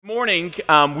Morning,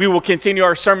 we will continue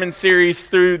our sermon series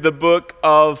through the book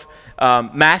of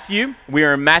Matthew. We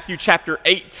are in Matthew chapter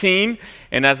 18,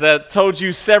 and as I told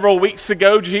you several weeks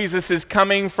ago, Jesus is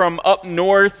coming from up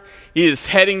north. He is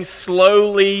heading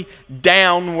slowly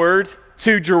downward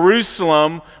to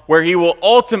Jerusalem, where he will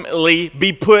ultimately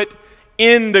be put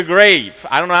in the grave.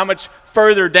 I don't know how much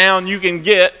further down you can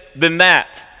get than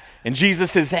that. And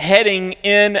Jesus is heading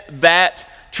in that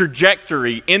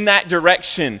trajectory, in that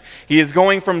direction. He is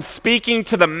going from speaking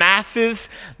to the masses.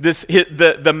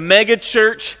 The mega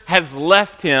church has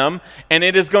left him, and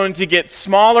it is going to get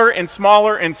smaller and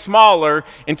smaller and smaller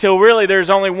until really there's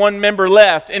only one member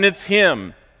left, and it's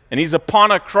him. And he's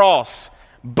upon a cross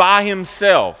by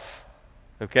himself.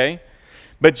 Okay?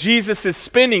 But Jesus is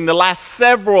spending the last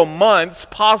several months,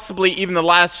 possibly even the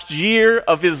last year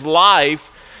of his life,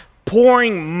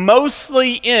 pouring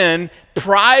mostly in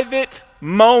private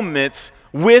moments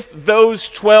with those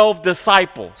 12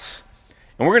 disciples.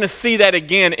 And we're going to see that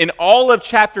again in all of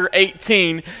chapter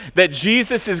 18, that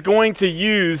Jesus is going to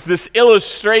use this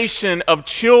illustration of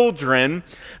children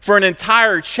for an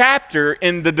entire chapter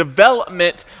in the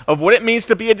development of what it means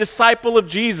to be a disciple of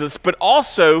Jesus, but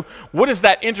also what is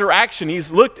that interaction.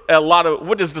 He's looked at a lot of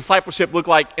what does discipleship look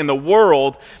like in the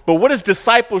world, but what does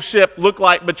discipleship look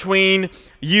like between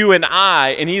you and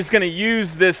I? And he's going to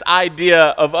use this idea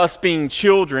of us being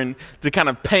children to kind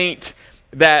of paint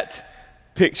that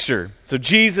picture. So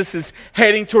Jesus is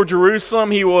heading toward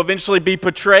Jerusalem. He will eventually be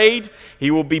betrayed. He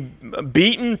will be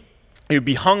beaten. He will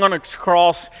be hung on a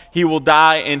cross. He will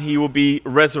die, and he will be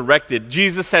resurrected.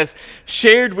 Jesus has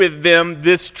shared with them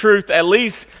this truth at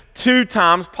least 2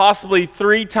 times, possibly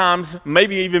 3 times,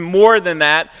 maybe even more than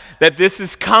that this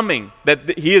is coming,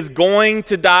 that he is going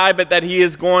to die, but that he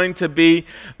is going to be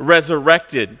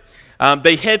resurrected.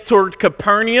 They head toward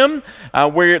Capernaum,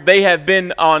 where they have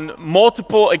been on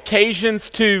multiple occasions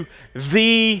to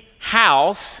the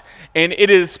house, and it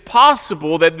is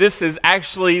possible that this is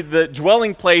actually the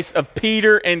dwelling place of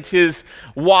Peter and his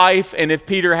wife, and if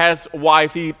Peter has a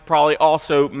wife, he probably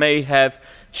also may have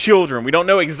children. We don't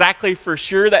know exactly for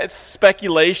sure. That's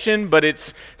speculation, but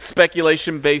it's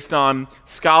speculation based on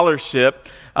scholarship.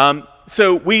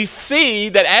 So we see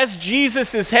that as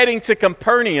Jesus is heading to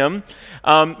Capernaum,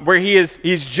 where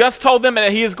he's just told them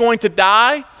that he is going to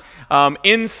die,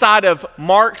 inside of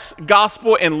Mark's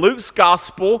gospel and Luke's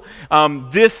gospel,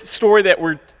 this story that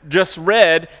we're just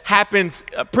read happens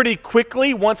pretty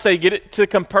quickly once they get it to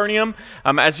Capernaum.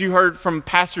 As you heard from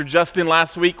Pastor Justin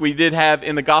last week, we did have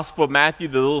in the Gospel of Matthew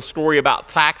the little story about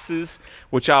taxes,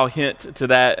 which I'll hint to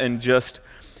that in just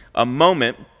a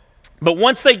moment. But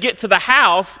once they get to the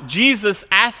house, Jesus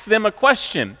asks them a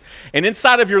question. And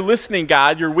inside of your listening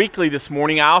guide, your weekly this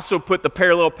morning, I also put the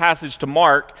parallel passage to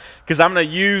Mark, because I'm going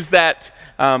to use that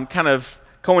kind of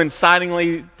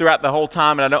coincidingly throughout the whole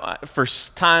time. And I don't, for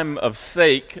time of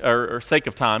sake, or sake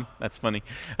of time, that's funny.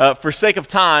 For sake of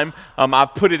time,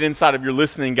 I've put it inside of your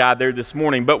listening guide there this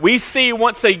morning. But we see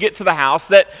once they get to the house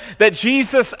that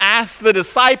Jesus asked the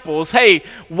disciples, hey,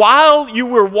 while you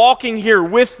were walking here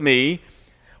with me,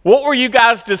 what were you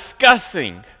guys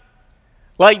discussing?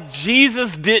 Like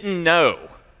Jesus didn't know.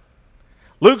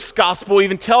 Luke's gospel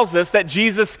even tells us that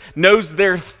Jesus knows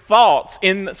their thoughts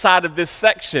inside of this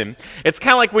section. It's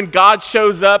kind of like when God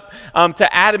shows up to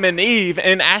Adam and Eve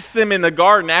and asks them in the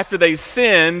garden after they've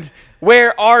sinned,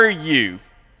 where are you?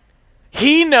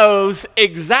 He knows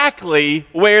exactly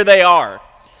where they are.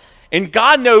 And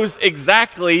God knows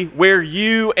exactly where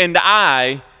you and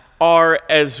I are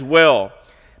as well.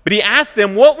 But he asked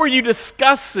them, what were you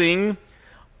discussing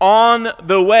on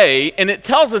the way? And it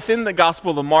tells us in the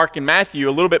Gospel of Mark and Matthew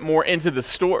a little bit more into the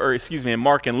story, in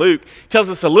Mark and Luke, tells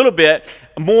us a little bit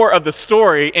more of the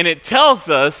story. And it tells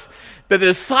us that the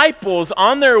disciples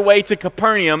on their way to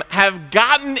Capernaum have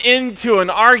gotten into an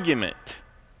argument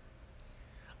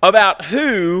about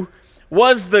who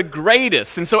was the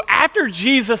greatest. And so after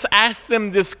Jesus asked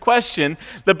them this question,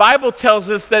 the Bible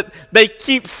tells us that they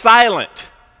keep silent,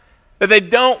 that they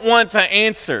don't want to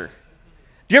answer.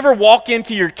 Do you ever walk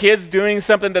into your kids doing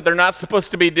something that they're not supposed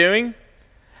to be doing?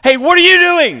 Hey, what are you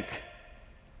doing?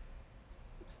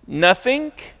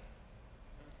 Nothing.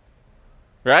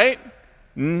 Right?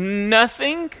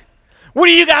 Nothing. What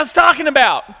are you guys talking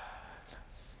about?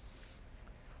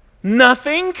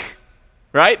 Nothing.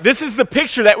 Right? This is the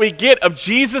picture that we get of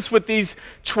Jesus with these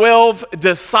 12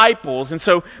 disciples. And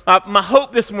so my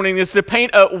hope this morning is to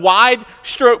paint a wide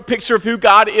stroke picture of who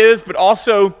God is, but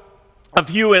also of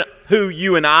who who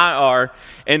you and I are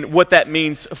and what that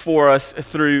means for us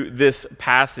through this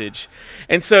passage.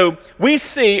 And so we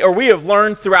see, or we have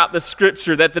learned throughout the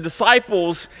scripture, that the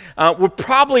disciples were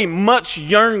probably much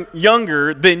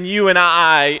younger than you and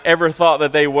I ever thought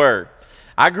that they were.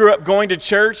 I grew up going to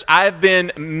church. I have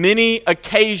been many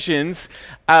occasions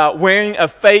wearing a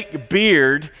fake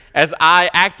beard as I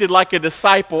acted like a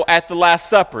disciple at the Last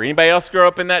Supper. Anybody else grow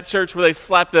up in that church where they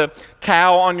slapped a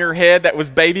towel on your head that was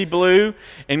baby blue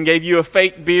and gave you a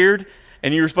fake beard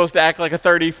and you were supposed to act like a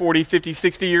 30, 40, 50,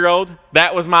 60-year-old?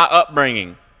 That was my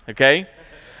upbringing, okay?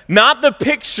 Not the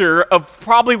picture of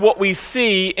probably what we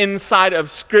see inside of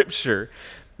Scripture.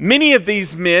 Many of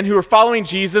these men who were following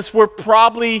Jesus were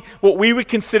probably what we would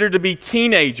consider to be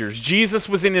teenagers. Jesus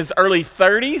was in his early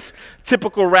 30s.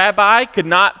 Typical rabbi could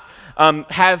not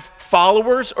have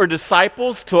followers or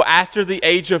disciples till after the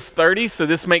age of 30, so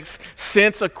this makes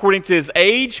sense according to his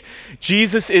age.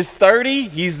 Jesus is 30.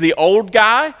 He's the old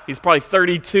guy. He's probably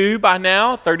 32 by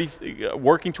now,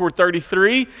 working toward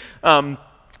 33.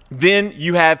 Then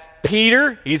you have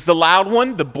Peter. He's the loud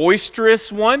one, the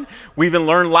boisterous one. We even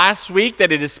learned last week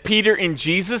that it is Peter and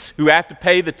Jesus who have to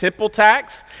pay the temple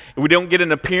tax. We don't get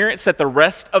an appearance that the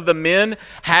rest of the men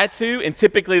had to, and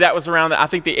typically that was around, I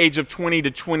think, the age of 20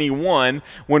 to 21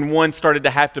 when one started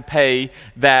to have to pay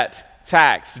that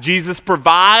tax. Jesus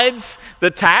provides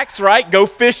the tax, right? Go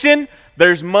fishing.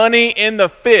 There's money in the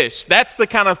fish. That's the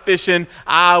kind of fishing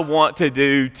I want to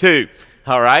do too.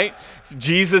 All right?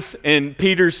 Jesus and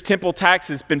Peter's temple tax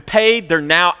has been paid. They're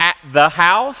now at the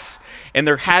house, and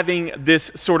they're having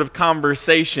this sort of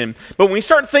conversation. But when we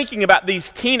start thinking about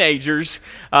these teenagers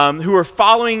who are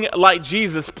following like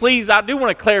Jesus, please, I do want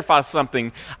to clarify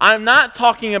something. I'm not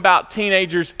talking about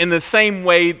teenagers in the same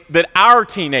way that our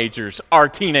teenagers are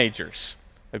teenagers,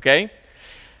 okay?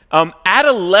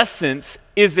 Adolescence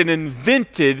is an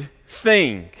invented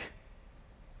thing,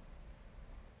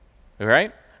 all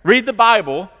right? Read the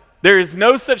Bible. There is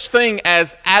no such thing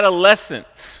as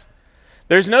adolescence.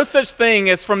 There's no such thing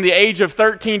as from the age of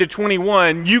 13 to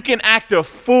 21, you can act a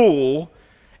fool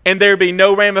and there be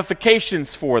no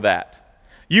ramifications for that.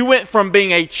 You went from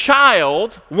being a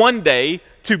child one day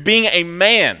to being a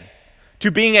man, to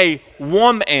being a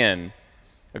woman,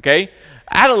 okay?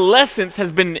 Adolescence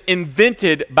has been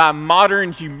invented by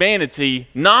modern humanity,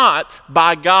 not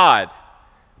by God.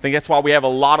 I think that's why we have a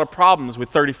lot of problems with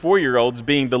 34-year-olds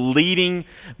being the leading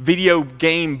video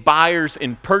game buyers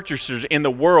and purchasers in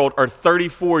the world are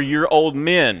 34-year-old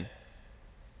men.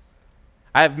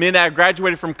 I have men that have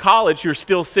graduated from college who are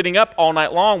still sitting up all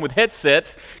night long with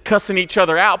headsets, cussing each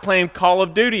other out, playing Call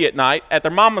of Duty at night at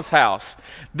their mama's house.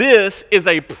 This is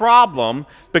a problem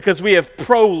because we have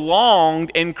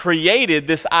prolonged and created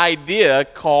this idea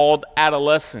called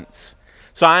adolescence.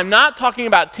 So I'm not talking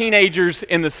about teenagers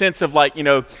in the sense of like,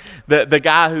 the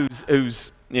guy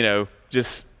who's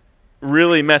just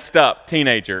really messed up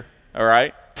teenager, all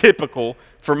right? Typical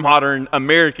for modern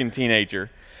American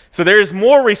teenager. So there's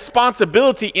more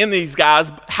responsibility in these guys.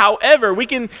 However, we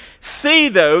can see,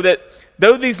 though, that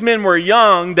though these men were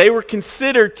young, they were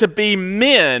considered to be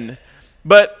men.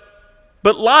 But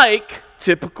like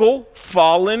typical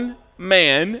fallen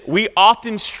man, we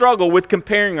often struggle with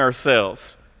comparing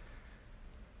ourselves.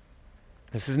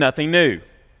 This is nothing new.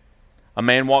 A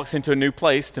man walks into a new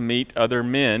place to meet other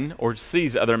men or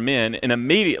sees other men, and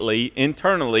immediately,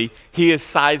 internally, he is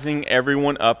sizing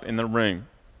everyone up in the room.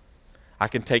 I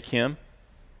can take him.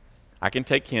 I can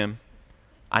take him.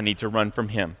 I need to run from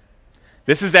him.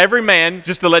 This is every man,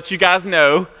 just to let you guys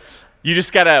know. You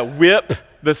just got to whip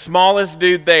the smallest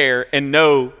dude there and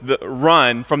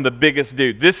run from the biggest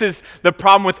dude. This is the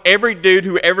problem with every dude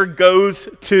who ever goes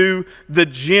to the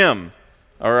gym,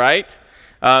 all right?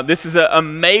 This is a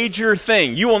major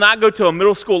thing. You will not go to a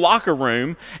middle school locker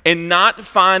room and not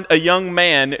find a young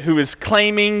man who is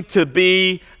claiming to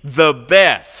be the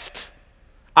best.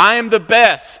 I am the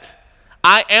best.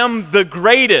 I am the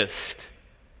greatest.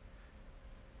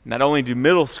 Not only do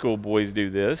middle school boys do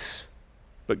this,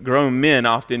 but grown men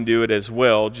often do it as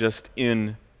well, just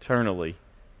internally.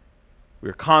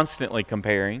 We're constantly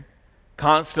comparing,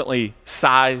 constantly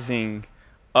sizing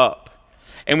up.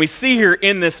 And we see here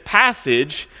in this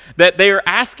passage that they are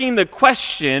asking the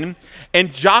question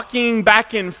and jockeying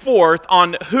back and forth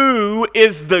on who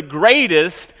is the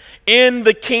greatest in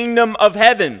the kingdom of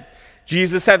heaven.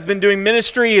 Jesus has been doing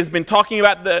ministry, has been talking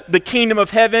about the kingdom of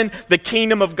heaven, the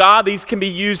kingdom of God. These can be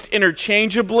used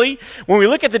interchangeably. When we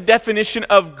look at the definition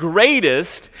of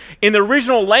greatest, in the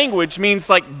original language means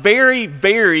like very,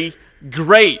 very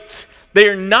great. They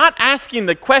are not asking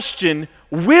the question,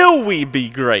 will we be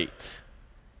great?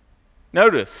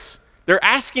 Notice, They're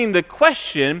asking the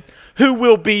question, who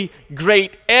will be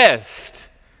greatest?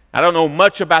 I don't know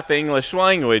much about the English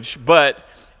language, but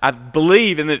I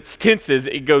believe in its tenses,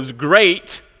 it goes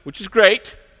great, which is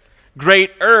great,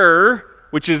 greater,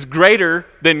 which is greater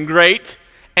than great,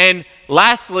 and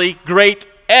lastly,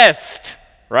 greatest,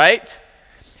 right?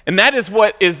 And that is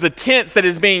what is the tense that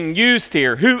is being used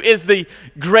here. Who is the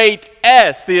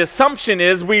greatest? The assumption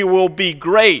is we will be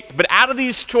great. But out of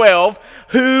these 12,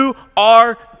 who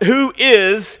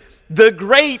is the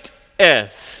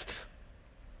greatest?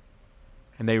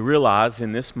 And they realize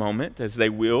in this moment, as they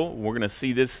will, we're going to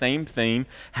see this same theme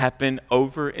happen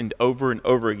over and over and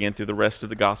over again through the rest of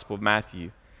the Gospel of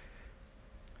Matthew.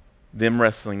 Them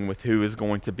wrestling with who is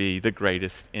going to be the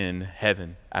greatest in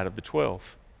heaven out of the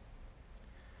 12.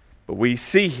 But we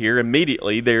see here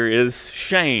immediately there is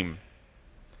shame.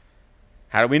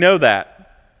 How do we know that?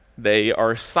 They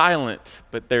are silent,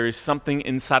 but there is something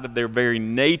inside of their very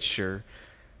nature,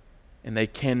 and they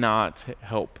cannot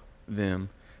help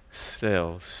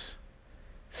themselves.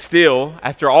 Still,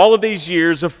 after all of these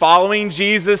years of following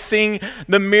Jesus, seeing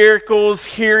the miracles,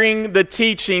 hearing the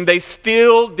teaching, they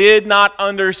still did not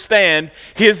understand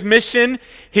his mission,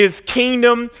 his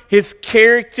kingdom, his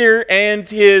character, and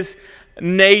his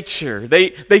nature.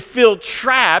 They feel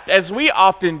trapped, as we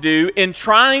often do, in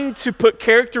trying to put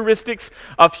characteristics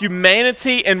of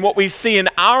humanity and what we see in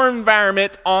our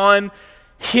environment on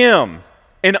him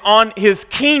and on his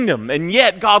kingdom. And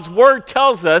yet God's word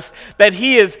tells us that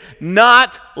he is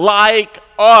not like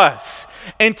us.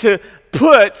 And to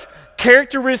put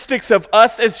characteristics of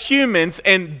us as humans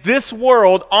and this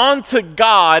world onto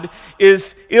God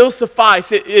is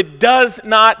ill-suffice. It does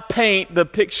not paint the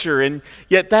picture. And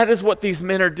yet that is what these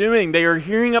men are doing. They are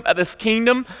hearing about this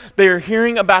kingdom. They are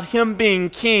hearing about him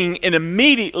being king and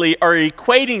immediately are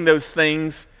equating those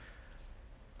things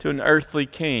to an earthly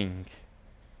king.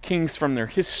 Kings from their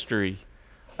history,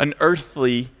 an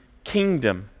earthly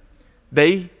kingdom.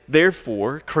 They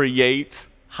therefore create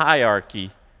hierarchy.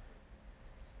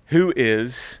 Who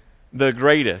is the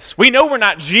greatest? We know we're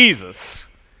not Jesus.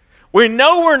 We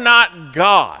know we're not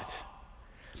God.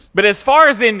 But as far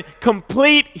as in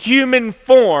complete human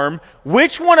form,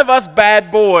 which one of us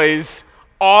bad boys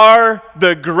are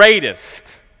the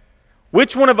greatest?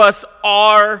 Which one of us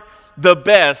are the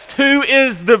best? Who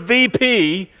is the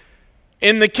VP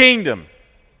in the kingdom?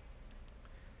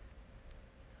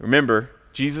 Remember,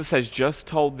 Jesus has just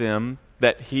told them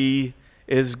that he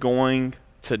is going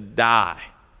to die.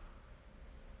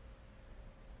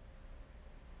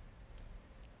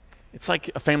 It's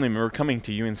like a family member coming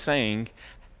to you and saying,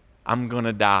 I'm going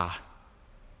to die.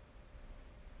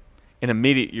 And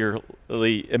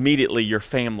immediately your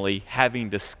family having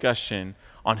discussion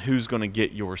on who's going to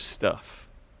get your stuff.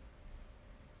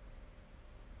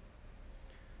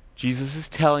 Jesus is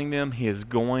telling them he is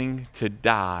going to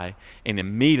die, and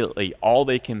immediately all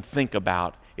they can think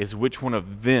about is which one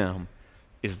of them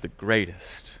is the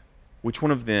greatest. Which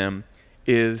one of them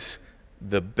is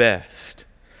the best.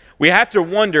 We have to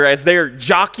wonder, as they're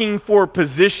jockeying for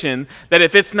position, that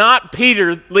if it's not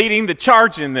Peter leading the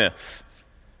charge in this,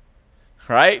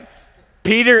 right?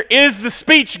 Peter is the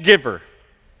speech giver.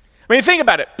 I mean, think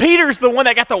about it. Peter's the one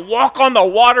that got to walk on the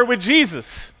water with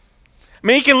Jesus. I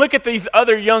mean, he can look at these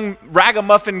other young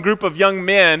ragamuffin group of young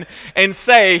men and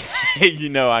say, hey,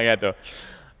 I got to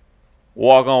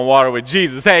walk on water with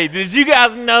Jesus. Hey, did you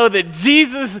guys know that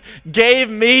Jesus gave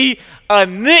me a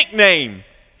nickname?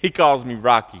 He calls me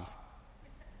Rocky.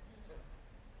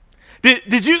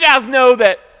 Did you guys know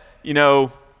that,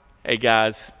 hey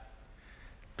guys,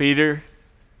 Peter,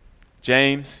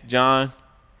 James, John,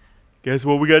 guess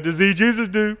what we got to see Jesus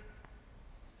do?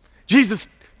 Jesus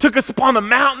took us upon the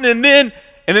mountain and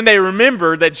then they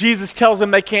remember that Jesus tells them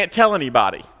they can't tell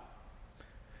anybody.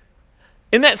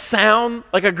 Doesn't that sound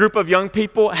like a group of young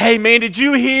people? Hey man, did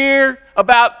you hear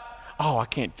about, I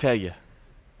can't tell you.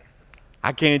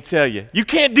 I can't tell you. You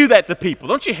can't do that to people.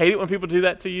 Don't you hate it when people do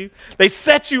that to you? They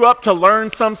set you up to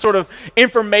learn some sort of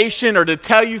information or to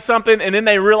tell you something, and then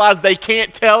they realize they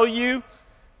can't tell you,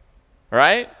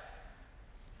 right?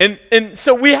 And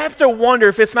so we have to wonder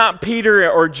if it's not Peter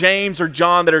or James or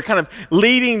John that are kind of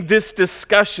leading this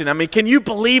discussion. I mean, can you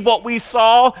believe what we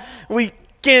saw? We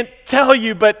can't tell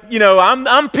you, but,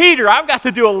 I'm Peter. I've got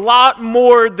to do a lot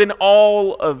more than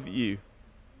all of you.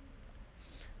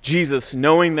 Jesus,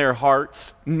 knowing their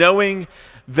hearts, knowing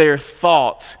their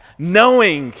thoughts,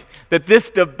 knowing that this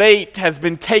debate has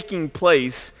been taking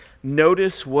place,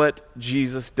 notice what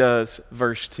Jesus does,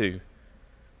 verse 2.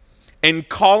 And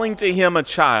calling to him a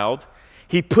child,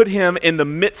 he put him in the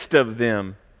midst of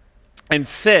them and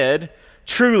said,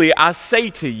 truly I say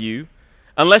to you,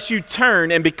 Unless you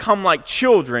turn and become like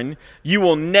children, you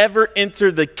will never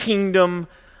enter the kingdom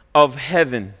of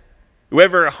heaven.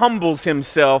 Whoever humbles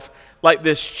himself like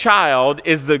this child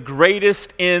is the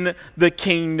greatest in the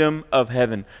kingdom of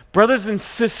heaven. Brothers and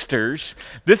sisters,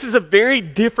 this is a very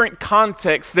different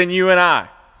context than you and I.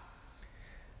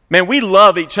 Man, we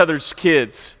love each other's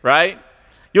kids, right?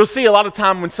 You'll see a lot of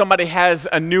time when somebody has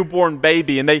a newborn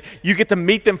baby and you get to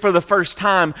meet them for the first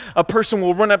time, a person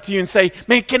will run up to you and say,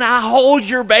 "Man, can I hold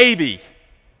your baby?"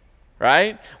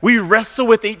 Right? We wrestle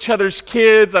with each other's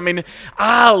kids. I mean,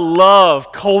 I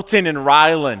love Colton and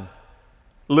Rylan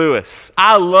Lewis.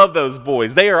 I love those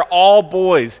boys. They are all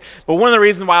boys. But one of the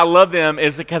reasons why I love them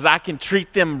is because I can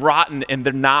treat them rotten and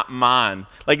they're not mine.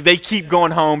 Like they keep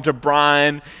going home to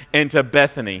Brian and to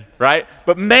Bethany, right?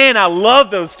 But man, I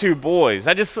love those two boys.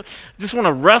 I just want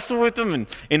to wrestle with them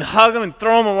and hug them and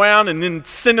throw them around and then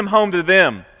send them home to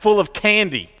them full of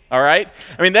candy, all right?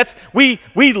 I mean,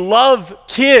 we love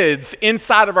kids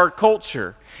inside of our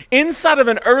culture. Inside of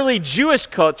an early Jewish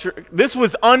culture, this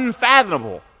was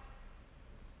unfathomable.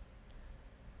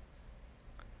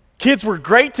 Kids were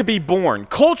great to be born.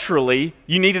 Culturally,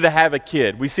 you needed to have a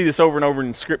kid. We see this over and over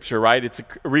in Scripture, right? It's a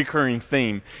recurring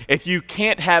theme. If you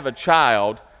can't have a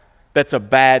child, that's a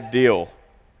bad deal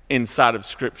inside of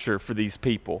Scripture for these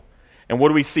people. And what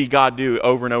do we see God do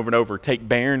over and over and over? Take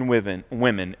barren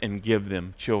women and give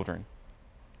them children.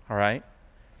 All right?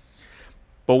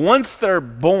 But once they're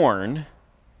born,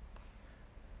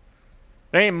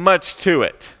 there ain't much to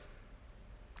it.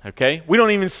 Okay? We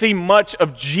don't even see much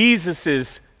of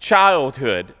Jesus's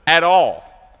childhood at all.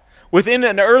 Within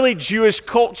an early Jewish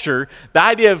culture, the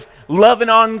idea of loving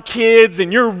on kids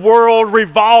and your world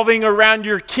revolving around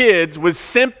your kids was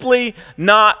simply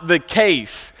not the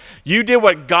case. You did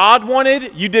what God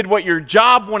wanted, you did what your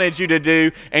job wanted you to do,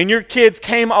 and your kids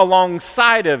came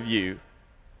alongside of you.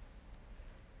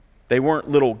 They weren't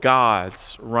little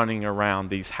gods running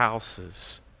around these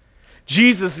houses.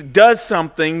 Jesus does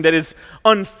something that is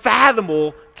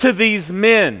unfathomable to these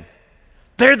men.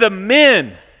 They're the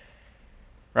men,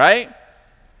 right?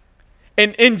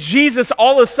 And Jesus,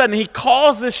 all of a sudden, he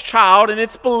calls this child, and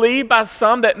it's believed by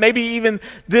some that maybe even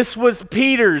this was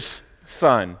Peter's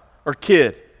son or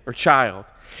kid or child.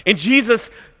 And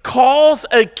Jesus calls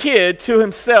a kid to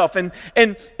himself, and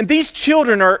these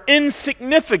children are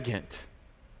insignificant.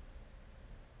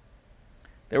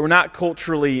 They were not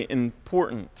culturally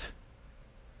important.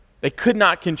 They could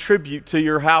not contribute to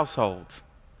your household.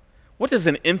 What does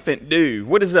an infant do?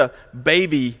 What does a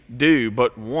baby do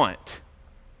but want?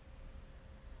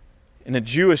 In a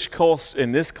Jewish culture,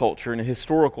 in this culture, in a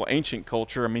historical ancient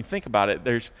culture, I mean, think about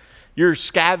it. You're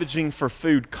scavenging for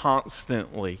food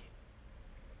constantly.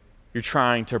 You're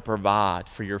trying to provide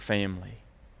for your family.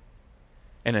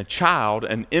 And a child,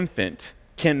 an infant,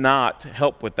 cannot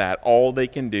help with that. All they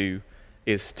can do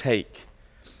is take.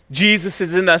 Jesus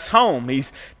is in this home.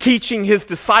 He's teaching his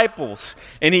disciples,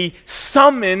 and he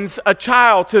summons a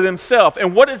child to himself.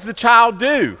 And what does the child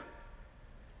do?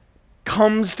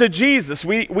 Comes to Jesus.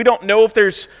 We don't know if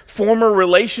there's former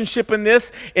relationship in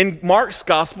this. In Mark's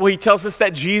gospel, he tells us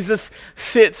that Jesus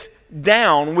sits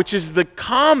down, which is the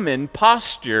common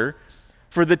posture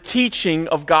for the teaching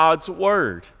of God's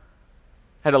word.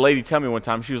 I had a lady tell me one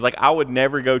time, she was like, I would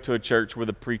never go to a church where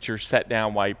the preacher sat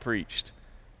down while he preached.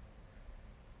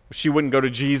 She wouldn't go to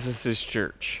Jesus'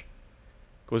 church.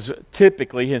 Because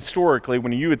typically, historically,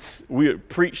 when we would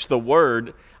preach the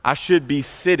word, I should be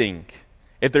sitting.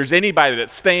 If there's anybody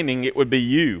that's standing, it would be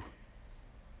you.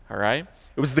 All right?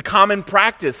 It was the common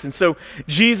practice. And so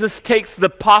Jesus takes the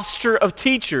posture of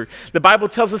teacher. The Bible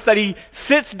tells us that he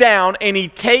sits down and he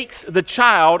takes the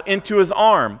child into his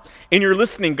arm. In your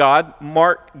listening guide,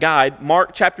 Mark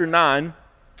chapter 9,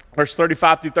 verse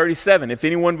 35 through 37. If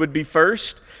anyone would be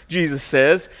first, Jesus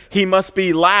says, he must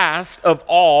be last of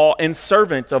all and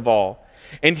servant of all.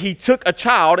 And he took a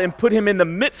child and put him in the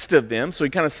midst of them. So he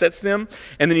kind of sets them.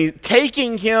 And then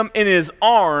taking him in his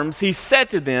arms, he said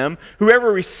to them,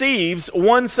 whoever receives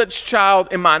one such child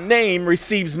in my name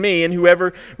receives me. And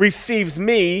whoever receives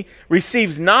me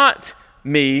receives not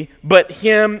me, but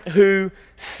him who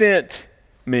sent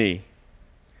me.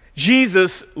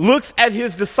 Jesus looks at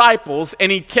his disciples and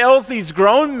he tells these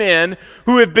grown men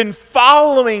who have been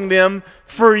following them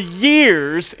for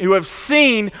years, who have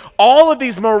seen all of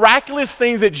these miraculous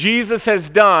things that Jesus has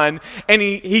done, and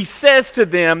he says to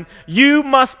them, you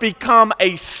must become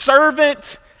a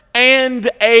servant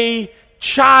and a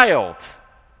child.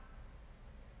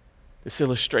 This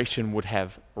illustration would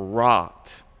have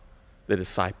rocked the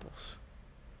disciples.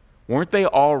 Weren't they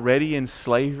already in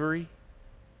slavery?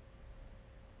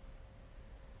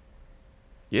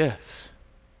 Yes.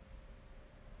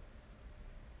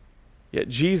 Yet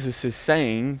Jesus is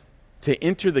saying to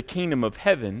enter the kingdom of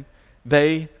heaven,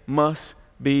 they must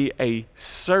be a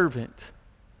servant.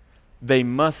 They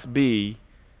must be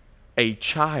a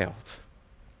child.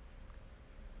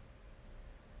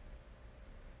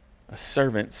 A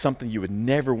servant, something you would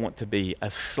never want to be.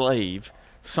 A slave,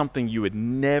 something you would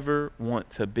never want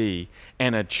to be.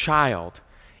 And a child,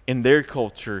 in their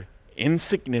culture,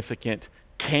 insignificant,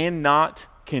 cannot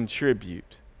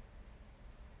contribute,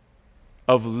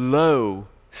 of low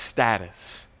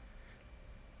status.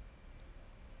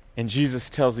 And Jesus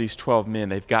tells these 12 men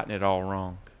they've gotten it all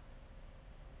wrong.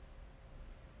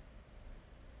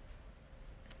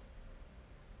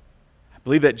 I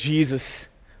believe that Jesus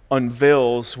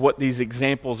unveils what these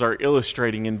examples are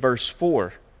illustrating in verse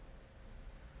 4.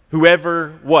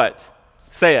 Whoever, what?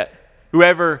 Say it.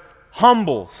 Whoever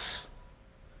humbles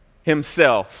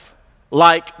himself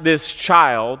like this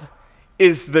child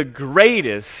is the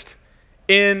greatest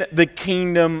in the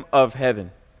kingdom of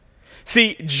heaven.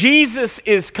 See, Jesus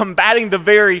is combating the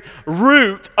very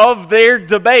root of their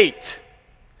debate.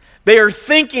 They are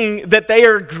thinking that they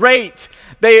are great.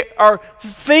 They are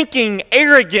thinking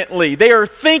arrogantly. They are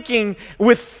thinking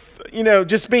with,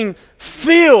 just being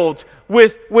filled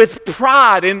with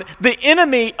pride. And the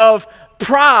enemy of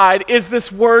pride is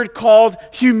this word called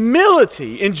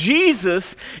humility. And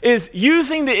Jesus is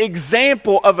using the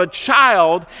example of a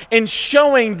child and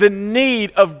showing the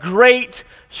need of great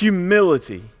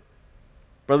humility.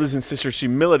 Brothers and sisters,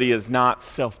 humility is not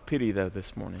self-pity, though,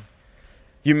 this morning.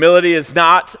 Humility is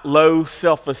not low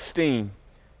self-esteem.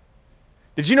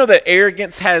 Did you know that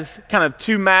arrogance has kind of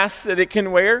two masks that it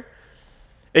can wear?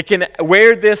 It can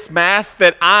wear this mask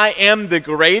that I am the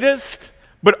greatest,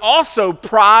 but also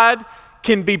pride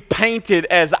can be painted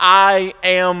as I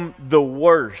am the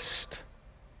worst.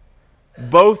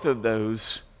 Both of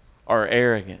those are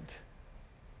arrogant.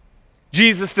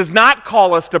 Jesus does not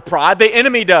call us to pride, the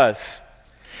enemy does.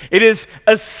 It is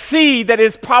a seed that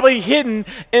is probably hidden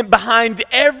behind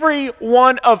every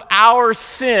one of our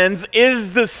sins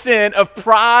is the sin of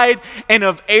pride and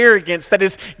of arrogance that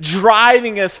is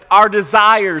driving us, our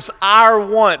desires, our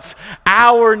wants,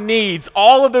 our needs,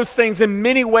 all of those things in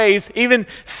many ways. Even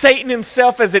Satan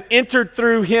himself, as it entered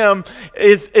through him,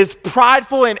 is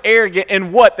prideful and arrogant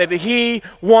in what? That he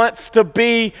wants to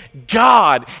be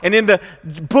God. And in the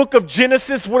book of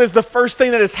Genesis, what is the first thing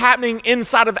that is happening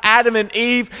inside of Adam and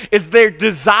Eve? Is their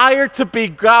desire to be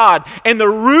God. And the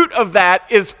root of that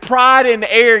is pride and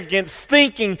arrogance,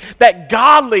 thinking that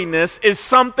godliness is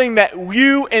something that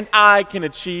you and I can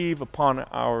achieve upon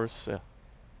ourselves.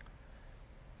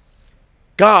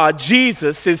 God,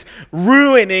 Jesus, is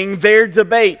ruining their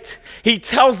debate. He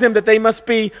tells them that they must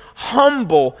be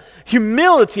humble.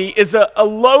 Humility is a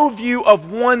low view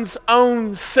of one's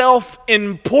own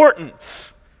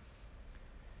self-importance.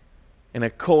 In a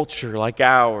culture like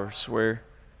ours, where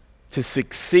to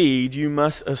succeed, you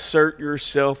must assert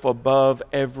yourself above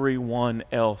everyone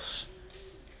else.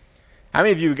 How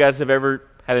many of you guys have ever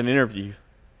had an interview?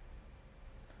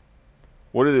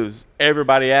 What does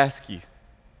everybody ask you?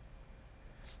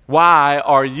 Why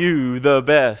are you the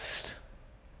best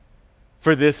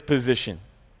for this position?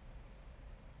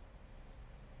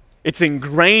 It's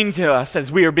ingrained to us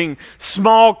as we are being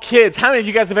small kids. How many of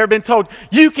you guys have ever been told,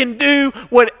 you can do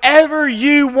whatever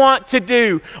you want to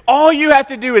do? All you have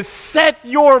to do is set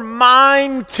your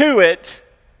mind to it,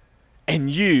 and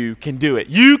you can do it.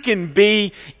 You can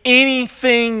be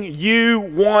anything you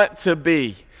want to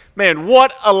be. Man,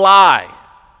 what a lie.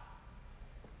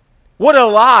 What a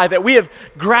lie that we have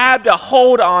grabbed a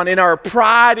hold on in our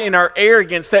pride, in our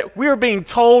arrogance, that we're being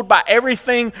told by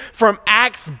everything from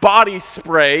Axe body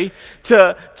spray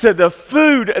to the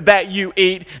food that you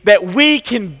eat that we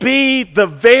can be the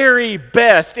very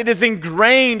best. It is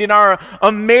ingrained in our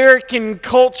American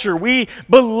culture. We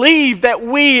believe that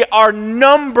we are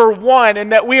number one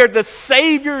and that we are the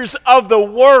saviors of the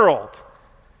world.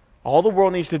 All the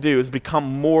world needs to do is become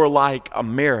more like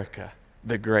America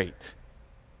the Great.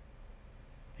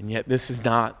 And yet this is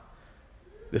not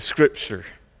the Scripture.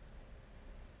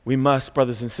 We must,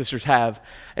 brothers and sisters, have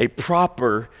a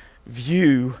proper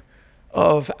view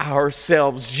of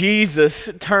ourselves.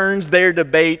 Jesus turns their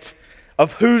debate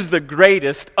of who's the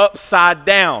greatest upside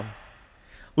down.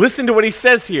 Listen to what he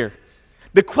says here.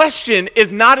 The question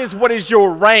is not what is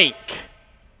your rank?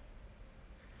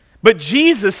 But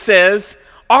Jesus says,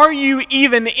 are you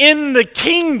even in the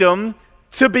kingdom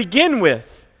to begin with?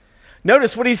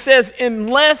 Notice what he says,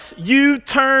 unless you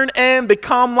turn and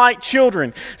become like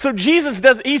children. So Jesus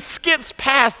he skips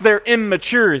past their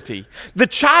immaturity. The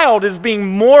child is being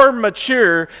more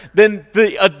mature than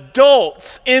the adult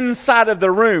adults inside of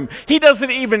the room. He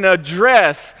doesn't even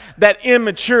address that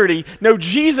immaturity. No,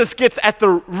 Jesus gets at the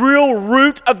real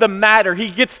root of the matter. He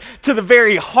gets to the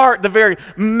very heart, the very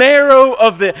marrow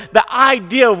of the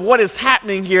idea of what is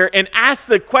happening here, and asks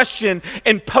the question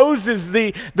and poses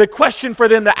the question for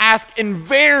them to ask in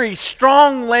very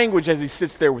strong language as he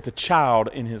sits there with a child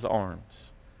in his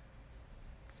arms.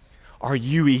 Are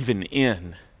you even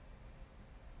in?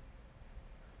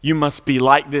 You must be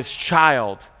like this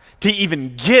child to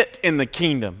even get in the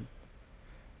kingdom.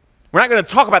 We're not going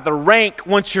to talk about the rank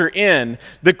once you're in.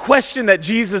 The question that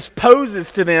Jesus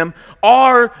poses to them,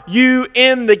 are you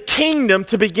in the kingdom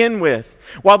to begin with?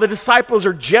 While the disciples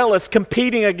are jealous,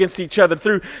 competing against each other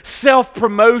through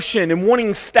self-promotion and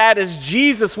wanting status,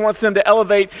 Jesus wants them to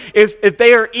elevate if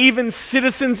they are even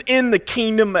citizens in the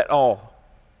kingdom at all.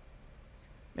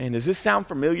 Man, does this sound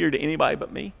familiar to anybody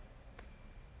but me?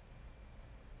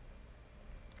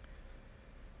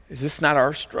 Is this not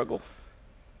our struggle?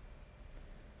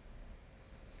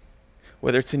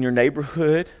 Whether it's in your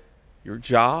neighborhood, your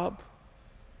job,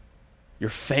 your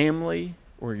family,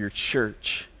 or your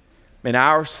church. Man,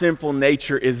 our sinful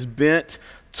nature is bent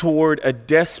toward a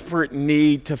desperate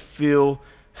need to feel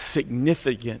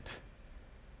significant,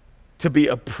 to be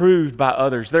approved by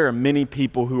others. There are many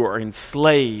people who are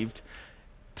enslaved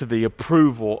to the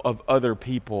approval of other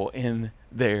people in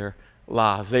their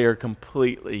lives. They are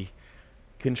completely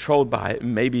controlled by it,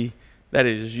 and maybe that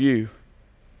is you.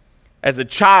 As a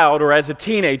child or as a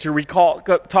teenager, we talk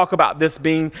about this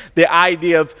being the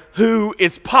idea of who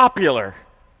is popular.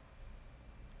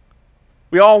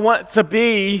 We all want to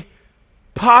be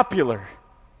popular.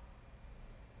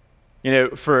 You know,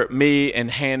 for me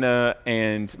and Hannah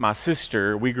and my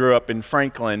sister, we grew up in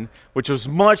Franklin, which was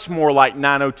much more like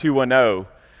 90210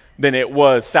 than it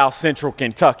was South Central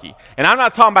Kentucky. And I'm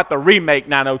not talking about the remake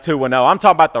 90210. I'm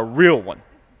talking about the real one.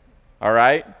 All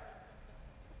right?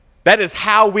 That is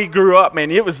how we grew up,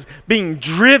 man. It was being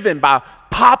driven by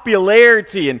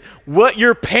popularity and what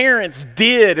your parents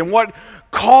did and what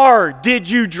car did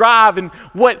you drive and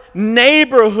what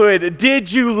neighborhood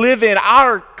did you live in.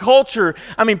 Our culture,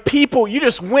 I mean, people, you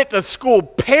just went to school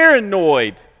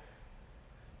paranoid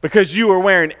because you were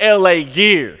wearing LA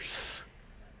Gears.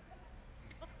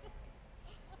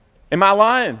 Am I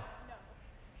lying?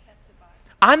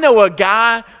 I know a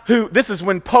guy who, this is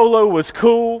when polo was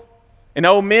cool and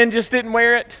old men just didn't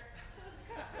wear it.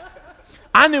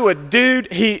 I knew a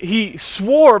dude, he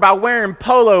swore by wearing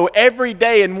polo every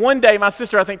day. And one day, my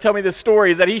sister, I think, told me this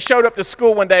story, is that he showed up to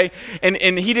school one day and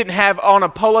he didn't have on a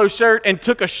polo shirt and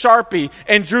took a Sharpie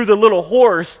and drew the little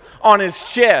horse on his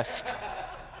chest.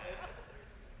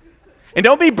 And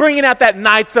don't be bringing out that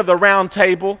Knights of the Round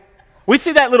Table. We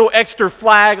see that little extra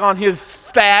flag on his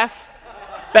staff.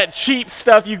 That cheap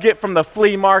stuff you get from the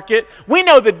flea market. We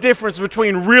know the difference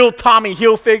between real Tommy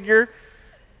Hilfiger.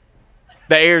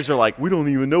 The heirs are like, we don't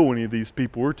even know any of these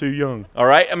people. We're too young. All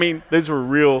right? I mean, these were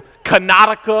real.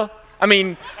 Kanataka. I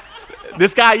mean,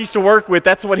 this guy I used to work with,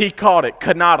 that's what he called it,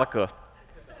 Kanataka.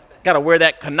 Got to wear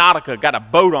that Kanataka. Got a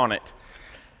boat on it.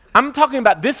 I'm talking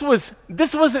about this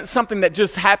wasn't something that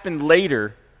just happened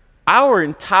later. Our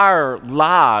entire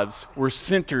lives were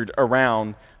centered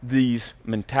around these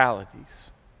mentalities.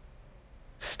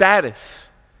 Status,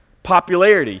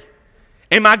 popularity.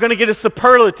 Am I going to get a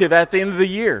superlative at the end of the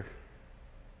year?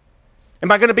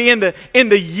 Am I going to be in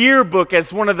the yearbook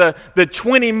as one of the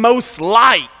 20 most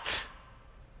liked?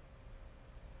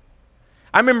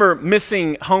 I remember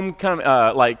missing homecoming,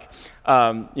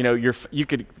 you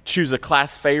could choose a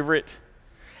class favorite,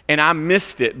 and I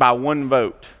missed it by one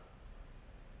vote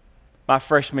my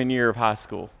freshman year of high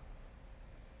school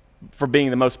for being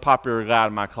the most popular guy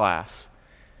in my class.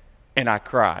 And I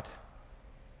cried.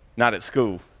 Not at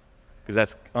school, because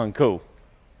that's uncool.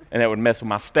 And that would mess with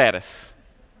my status.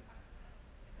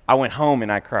 I went home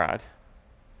and I cried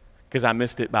because I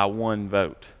missed it by one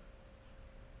vote.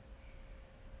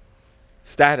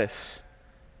 Status,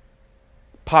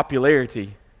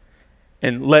 popularity,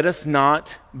 and let us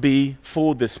not be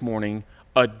fooled this morning.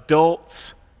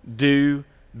 Adults do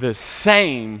the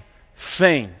same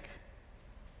thing.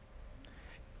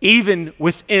 Even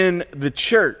within the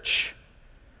church,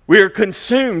 we are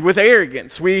consumed with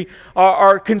arrogance. We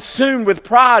are consumed with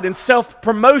pride and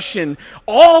self-promotion.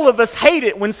 All of us hate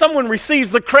it when someone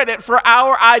receives the credit for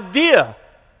our idea.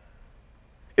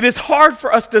 It is hard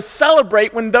for us to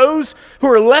celebrate when those who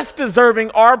are less deserving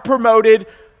are promoted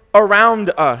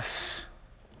around us.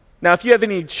 Now, if you have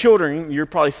any children, you're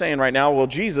probably saying right now, well,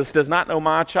 Jesus does not know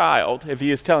my child if he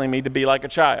is telling me to be like a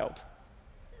child.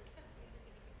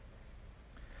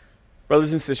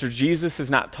 Brothers and sisters, Jesus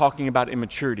is not talking about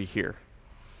immaturity here.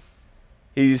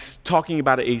 He's talking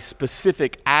about a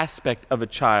specific aspect of a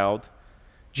child.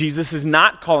 Jesus is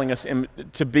not calling us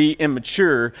to be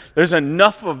immature. There's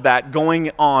enough of that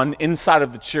going on inside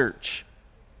of the church.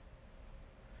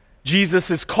 Jesus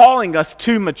is calling us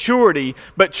to maturity,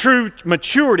 but true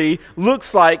maturity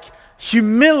looks like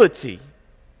humility.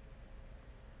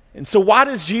 And so why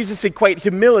does Jesus equate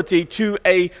humility to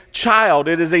a child?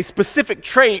 It is a specific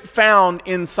trait found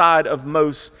inside of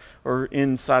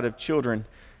children.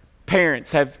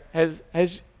 Parents, have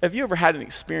you ever had an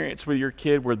experience with your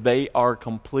kid where they are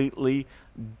completely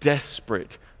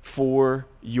desperate for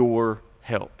your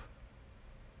help?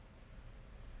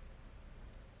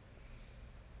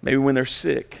 Maybe when they're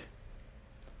sick,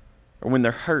 or when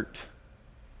they're hurt.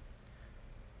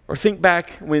 Or think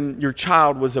back when your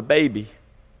child was a baby,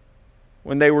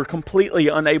 when they were completely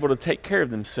unable to take care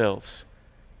of themselves.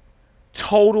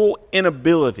 Total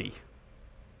inability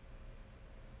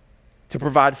to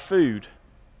provide food,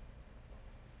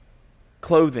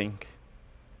 clothing,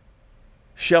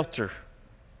 shelter,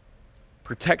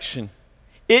 protection.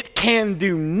 It can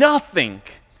do nothing.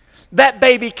 That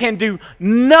baby can do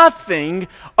nothing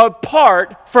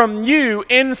apart from you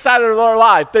inside of their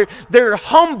life. They're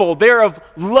humble. They're of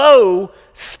low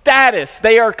status.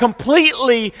 They are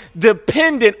completely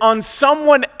dependent on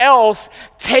someone else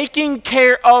taking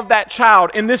care of that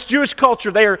child. In this Jewish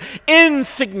culture, they are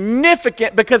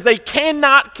insignificant because they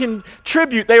cannot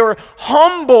contribute. They are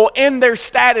humble in their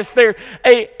status. They're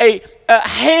a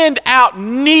handout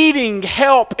needing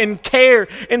help and care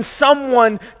and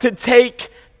someone to take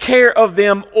care of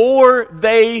them, or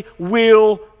they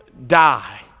will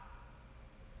die.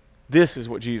 This is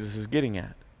what Jesus is getting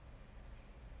at.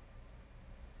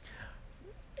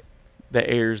 The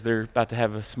heirs, they're about to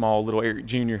have a small little Eric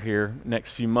Jr. here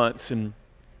next few months, and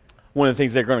one of the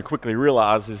things they're going to quickly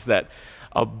realize is that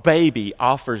a baby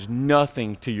offers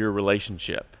nothing to your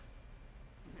relationship.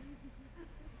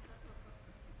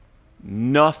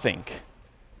 Nothing.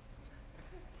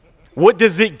 What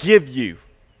does it give you?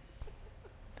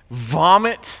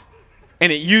 Vomit,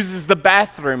 and it uses the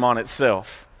bathroom on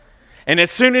itself. And as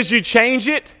soon as you change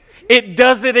it, it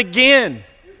does it again.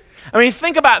 I mean,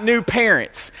 think about new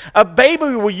parents. A baby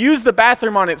will use the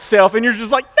bathroom on itself, and you're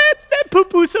just like, that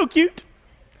poo-poo is so cute.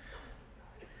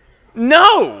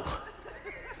 No.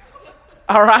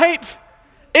 All right?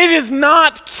 It is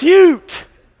not cute.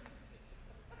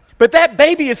 But that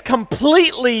baby is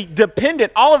completely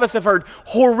dependent. All of us have heard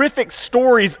horrific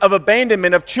stories of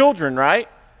abandonment of children, right?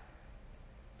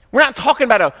 We're not talking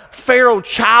about a feral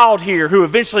child here who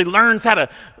eventually learns how to,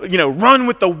 run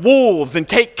with the wolves and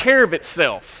take care of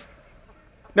itself.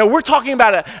 No, we're talking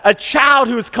about a child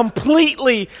who is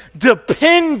completely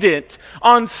dependent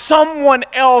on someone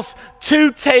else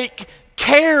to take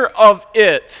care of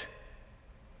it.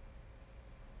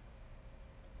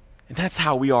 And that's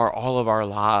how we are all of our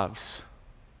lives.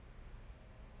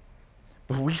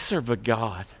 But we serve a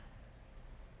God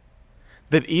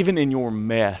that even in your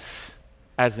mess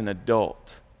as an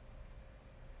adult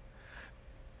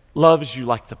loves you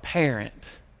like the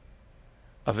parent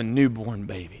of a newborn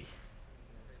baby.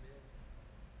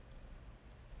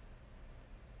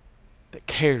 That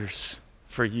cares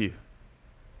for you,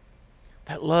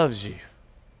 that loves you,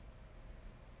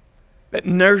 that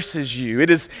nurses you. It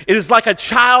is like a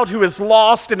child who is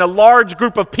lost in a large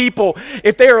group of people.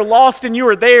 If they are lost and you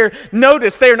are there,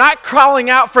 notice they are not calling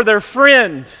out for their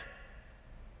friend.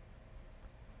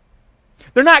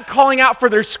 They're not calling out for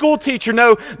their school teacher.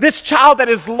 No, this child that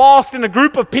is lost in a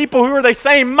group of people, who are they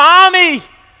saying? Mommy,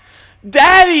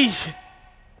 Daddy.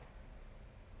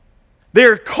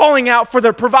 They're calling out for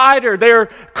their provider. They're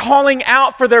calling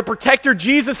out for their protector.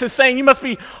 Jesus is saying you must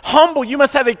be humble. You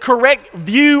must have a correct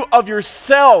view of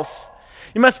yourself.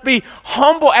 You must be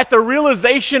humble at the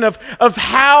realization of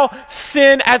how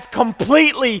sin has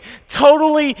completely,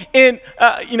 totally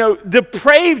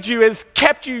depraved you, has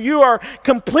kept you. You are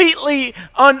completely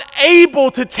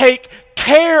unable to take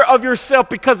care of yourself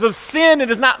because of sin. It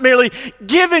has not merely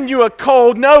given you a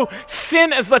cold. No,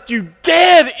 sin has left you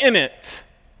dead in it.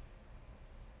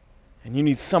 And you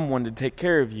need someone to take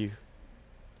care of you.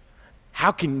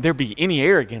 How can there be any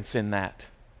arrogance in that?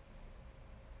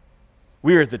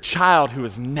 We are the child who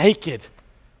is naked,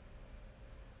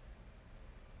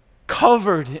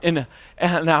 covered in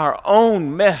our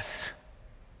own mess.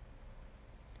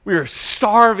 We are a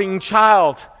starving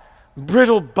child,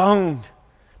 brittle boned,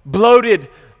 bloated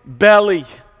belly,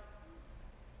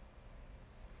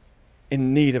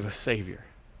 in need of a Savior.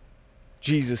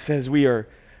 Jesus says we are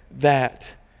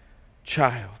that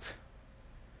child.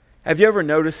 Have you ever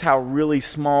noticed how really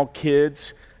small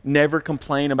kids never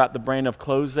complain about the brand of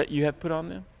clothes that you have put on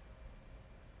them?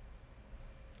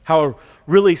 How a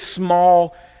really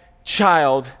small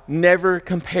child never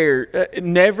complains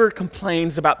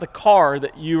about the car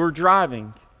that you are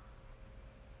driving.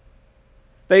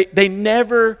 They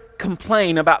never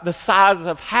complain about the size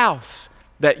of house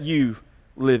that you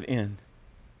live in.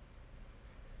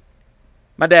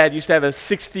 My dad used to have a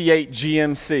 68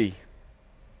 GMC.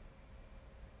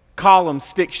 Column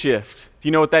stick shift. If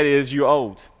you know what that is, you're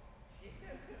old.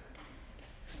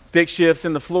 Stick shift's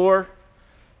in the floor.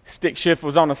 Stick shift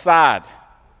was on the side.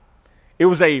 It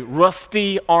was a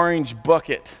rusty orange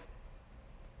bucket.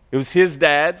 It was his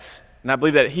dad's, and I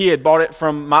believe that he had bought it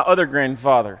from my other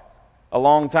grandfather a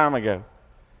long time ago.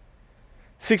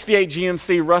 68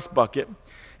 GMC rust bucket.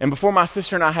 And before my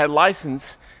sister and I had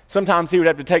license, sometimes he would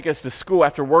have to take us to school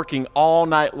after working all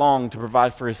night long to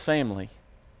provide for his family.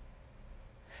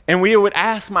 And we would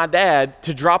ask my dad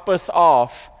to drop us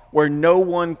off where no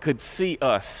one could see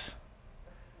us.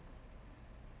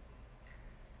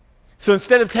 So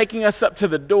instead of taking us up to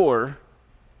the door,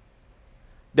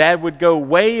 Dad would go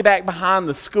way back behind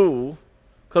the school,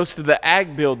 close to the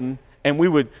ag building, and we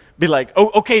would be like, "Oh,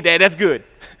 okay, Dad, that's good.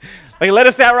 Like, let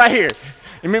us out right here."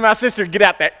 And me and my sister would get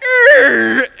out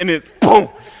there, and it's boom,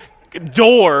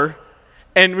 door,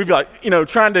 and we'd be like,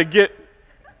 trying to get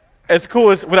as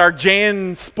cool as with our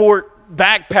Jan Sport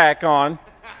backpack on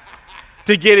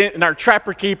to get in, and our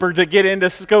Trapper Keeper to get into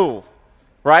school,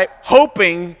 right?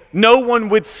 Hoping no one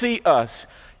would see us.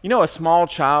 A small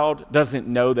child doesn't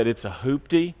know that it's a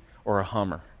hoopty or a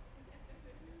Hummer.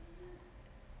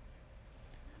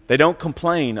 They don't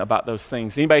complain about those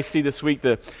things. Anybody see this week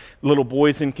the little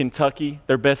boys in Kentucky,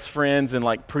 their best friends in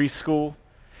like preschool?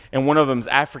 And one of them's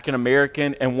African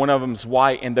American and one of them's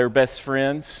white, and they're best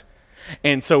friends.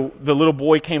 And so the little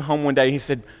boy came home one day and he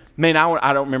said, "Man,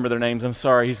 I don't remember their names, I'm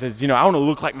sorry." He says, "I want to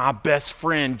look like my best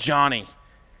friend, Johnny."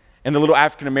 And the little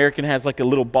African American has like a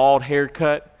little bald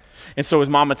haircut. And so his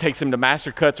mama takes him to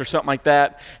Master Cuts or something like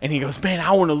that. And he goes, "Man,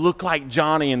 I want to look like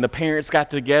Johnny." And the parents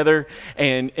got together,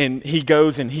 and he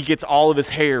goes and he gets all of his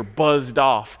hair buzzed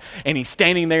off. And he's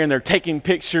standing there and they're taking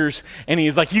pictures. And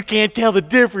he's like, "You can't tell the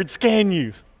difference, can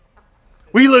you?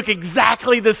 We look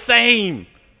exactly the same."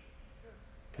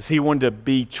 Because he wanted to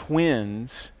be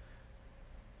twins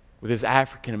with his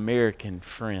African American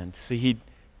friend. See, he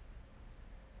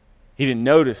didn't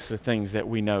notice the things that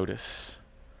we notice.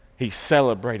 He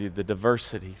celebrated the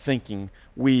diversity, thinking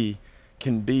we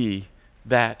can be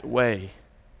that way.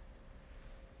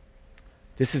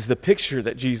 This is the picture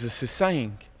that Jesus is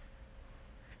saying.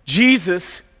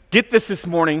 Jesus, get this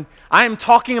morning, I am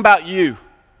talking about you.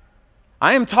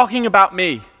 I am talking about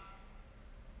me.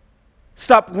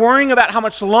 Stop worrying about how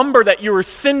much lumber that you are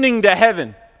sending to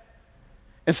heaven.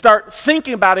 And start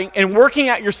thinking about it and working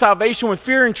out your salvation with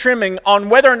fear and trembling on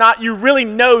whether or not you really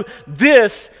know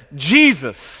this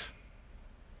Jesus.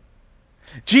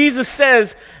 Jesus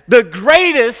says, the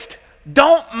greatest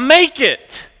don't make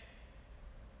it.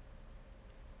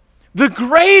 The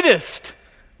greatest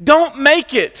don't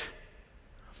make it.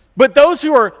 But those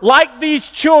who are like these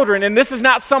children, and this is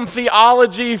not some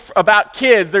theology about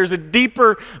kids, there's a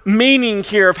deeper meaning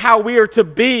here of how we are to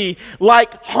be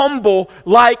humble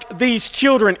like these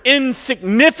children,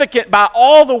 insignificant by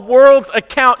all the world's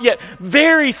account, yet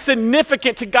very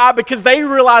significant to God because they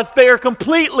realize they are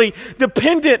completely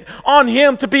dependent on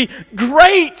Him. To be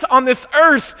great on this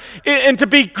earth and to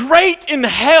be great in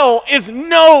hell is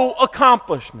no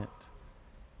accomplishment.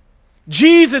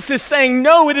 Jesus is saying,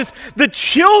 no, it is the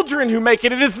children who make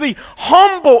it. It is the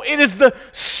humble. It is the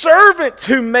servant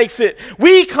who makes it.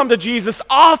 We come to Jesus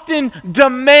often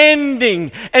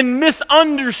demanding and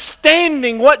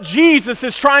misunderstanding what Jesus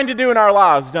is trying to do in our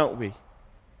lives, don't we?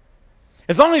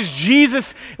 As long as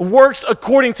Jesus works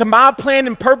according to my plan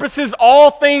and purposes,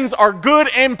 all things are good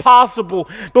and possible.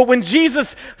 But when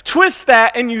Jesus twists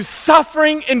that and uses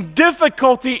suffering and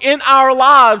difficulty in our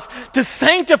lives to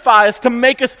sanctify us, to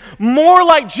make us more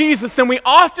like Jesus, then we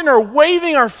often are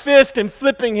waving our fist and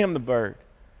flipping Him the bird.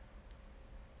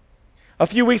 A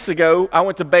few weeks ago, I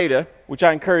went to Beta, which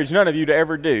I encourage none of you to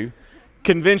ever do,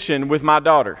 convention with my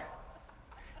daughter.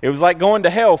 It was like going to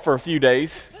hell for a few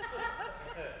days.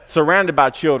 Surrounded by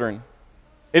children.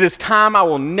 It is time I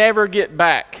will never get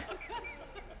back.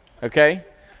 Okay?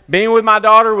 Being with my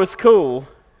daughter was cool.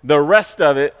 The rest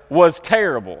of it was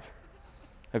terrible.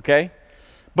 Okay?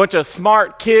 Bunch of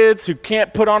smart kids who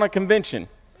can't put on a convention.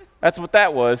 That's what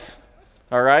that was.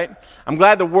 All right? I'm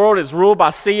glad the world is ruled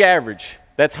by C average.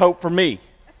 That's hope for me.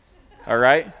 All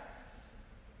right?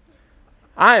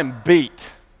 I am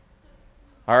beat.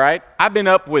 All right? I've been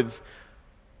up with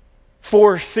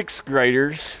 4 6th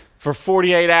graders for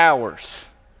 48 hours.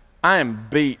 I am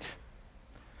beat.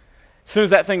 As soon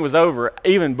as that thing was over,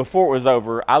 even before it was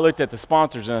over, I looked at the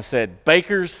sponsors and I said,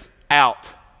 Baker's out.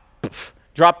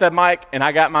 Dropped that mic, and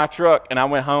I got my truck, and I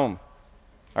went home.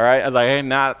 All right? I was like, I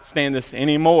cannot stand this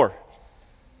anymore.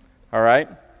 All right?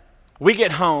 We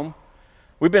get home.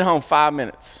 We've been home 5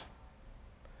 minutes.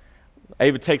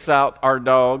 Ava takes out our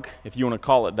dog, if you want to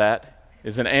call it that,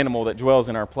 is an animal that dwells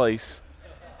in our place.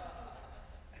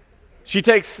 She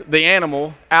takes the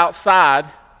animal outside.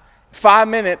 5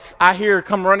 minutes, I hear her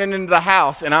come running into the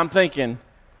house, and I'm thinking,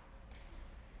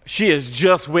 she has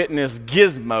just witnessed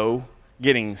Gizmo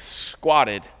getting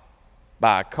squatted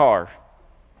by a car.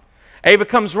 Ava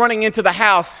comes running into the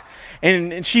house,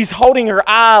 and she's holding her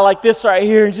eye like this right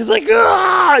here, and she's like,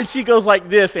 ah! And she goes like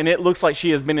this, and it looks like she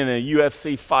has been in a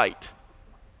UFC fight.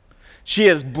 She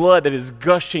has blood that is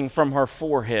gushing from her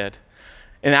forehead.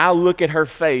 And I look at her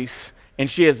face, and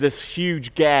she has this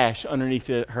huge gash underneath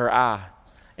her eye.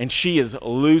 And she is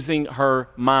losing her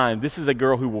mind. This is a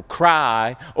girl who will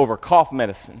cry over cough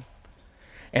medicine.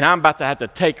 And I'm about to have to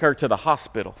take her to the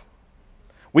hospital.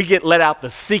 We get let out the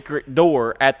secret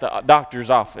door at the doctor's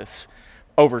office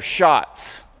over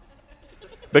shots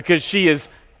because she is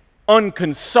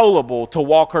unconsolable to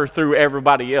walk her through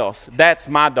everybody else. That's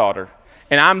my daughter.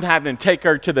 And I'm having to take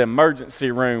her to the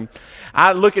emergency room.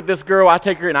 I look at this girl, I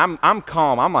take her, and I'm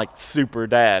calm. I'm like super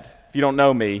dad. If you don't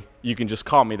know me, you can just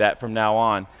call me that from now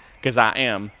on, because I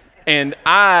am. And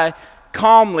I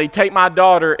calmly take my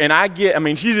daughter, and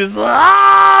she just,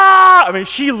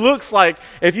 she looks like,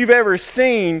 if you've ever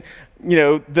seen,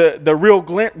 the real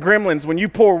gremlins, when you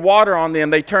pour water on them,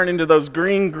 they turn into those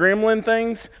green gremlin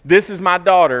things. This is my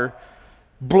daughter,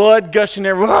 blood gushing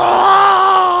everywhere.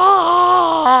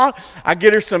 I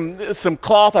get her some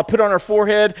cloth, I put on her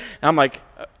forehead, and I'm like,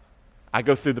 I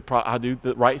go through I do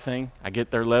the right thing. I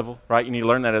get their level, right? You need to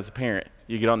learn that as a parent.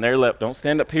 You get on their level. Don't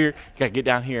stand up here. You got to get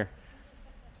down here.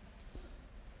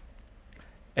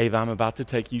 Ava, I'm about to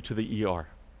take you to the ER.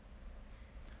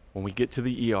 When we get to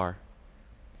the ER,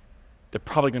 they're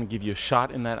probably going to give you a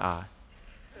shot in that eye.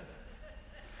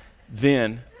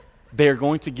 Then they're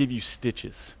going to give you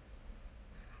stitches.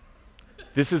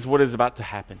 This is what is about to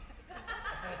happen.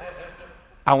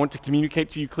 I want to communicate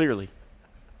to you clearly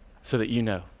so that you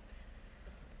know.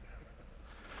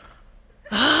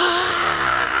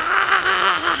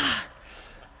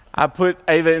 I put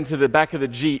Ava into the back of the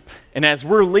Jeep, and as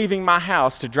we're leaving my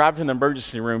house to drive to the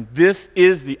emergency room, this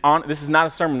is not a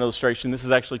sermon illustration, this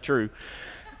is actually true.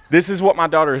 This is what my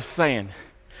daughter is saying.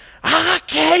 I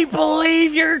can't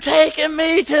believe you're taking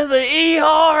me to the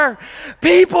ER.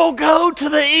 People go to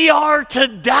the ER to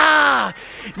die.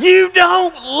 You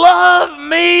don't love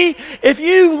me. If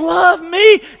you love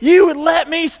me, you would let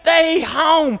me stay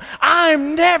home.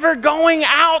 I'm never going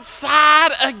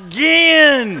outside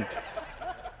again.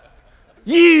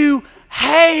 You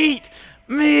hate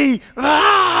me.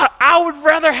 I would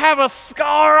rather have a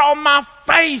scar on my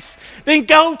face than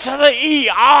go to the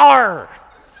ER.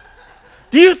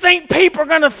 Do you think people are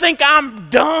going to think I'm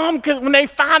dumb because when they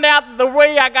find out the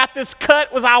way I got this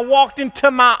cut was I walked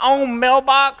into my own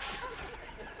mailbox?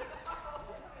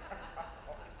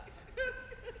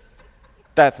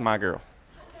 That's my girl.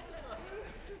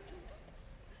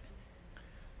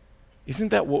 Isn't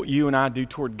that what you and I do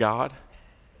toward God?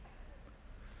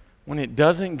 When it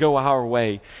doesn't go our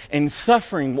way, and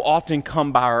suffering will often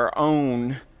come by our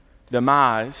own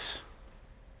demise.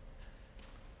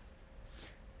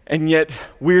 And yet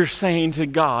we're saying to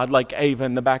God, like Ava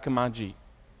in the back of my Jeep,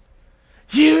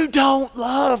 you don't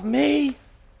love me.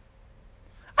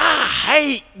 I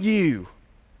hate you.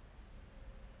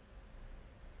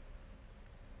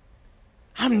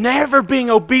 I'm never being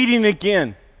obedient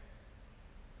again.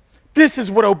 This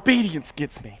is what obedience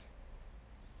gets me.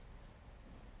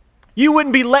 You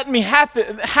wouldn't be letting me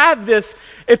have this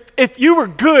if you were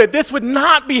good. This would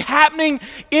not be happening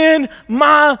in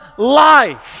my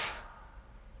life.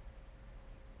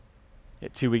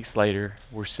 Yet 2 weeks later,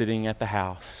 we're sitting at the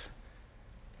house,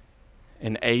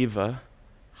 and Ava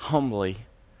humbly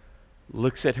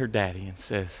looks at her daddy and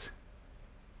says,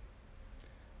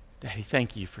 Daddy,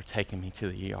 thank you for taking me to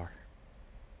the ER.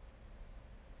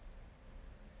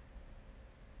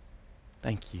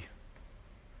 Thank you.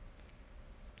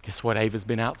 Guess what? Ava's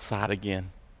been outside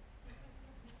again.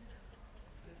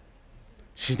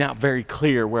 She's not very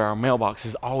clear where our mailbox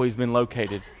has always been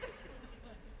located.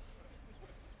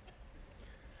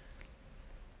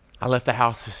 I left the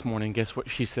house this morning. Guess what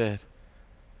she said?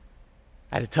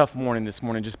 I had a tough morning this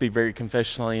morning, just be very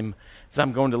confessionally. And as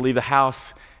I'm going to leave the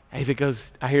house, Ava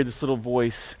goes, I hear this little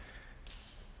voice,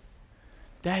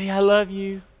 Daddy, I love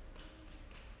you.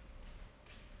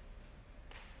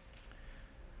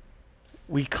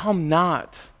 We come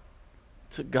not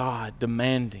to God,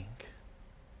 demanding,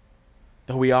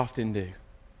 though we often do.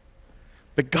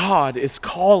 But God is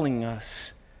calling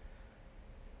us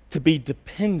to be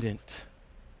dependent,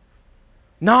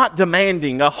 not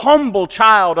demanding. A humble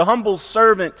child, a humble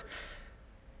servant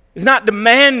is not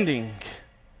demanding,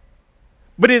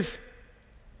 but is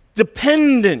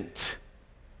dependent.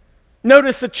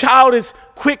 Notice a child is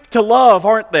quick to love,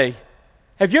 aren't they?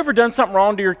 Have you ever done something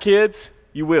wrong to your kids?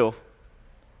 You will.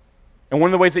 And one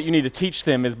of the ways that you need to teach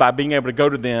them is by being able to go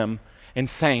to them and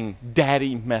saying,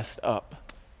 Daddy messed up.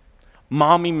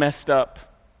 Mommy messed up.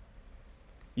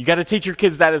 You got to teach your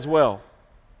kids that as well.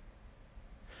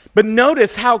 But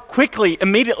notice how quickly,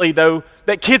 immediately though,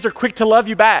 that kids are quick to love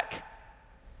you back.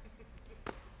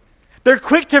 They're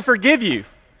quick to forgive you.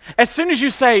 As soon as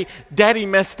you say, Daddy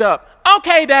messed up,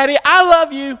 okay, Daddy, I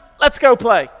love you. Let's go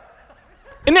play.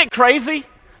 Isn't it crazy?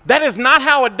 That is not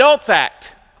how adults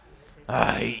act.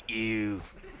 I hate you.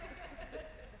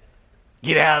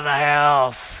 Get out of the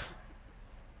house.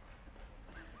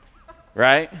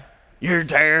 Right? You're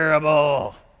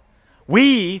terrible.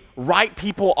 We write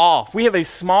people off. We have a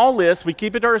small list, we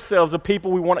keep it to ourselves, of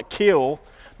people we want to kill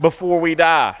before we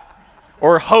die,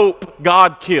 or hope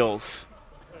God kills.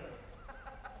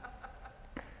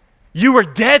 You were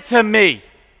dead to me.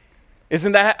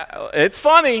 Isn't that, it's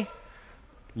funny.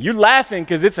 You're laughing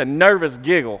because it's a nervous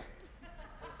giggle.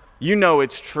 You know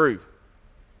it's true.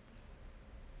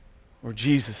 Or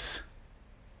Jesus.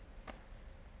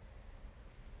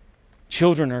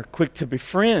 Children are quick to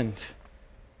befriend,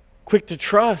 quick to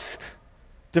trust,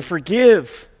 to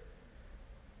forgive.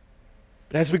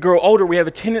 But as we grow older, we have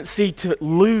a tendency to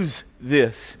lose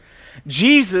this.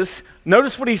 Jesus,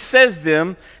 notice what he says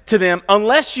to them,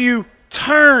 unless you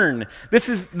turn. This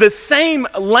is the same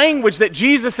language that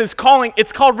Jesus is calling.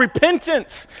 It's called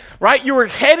repentance, right? You are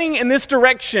heading in this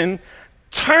direction.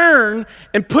 Turn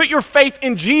and put your faith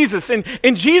in Jesus. And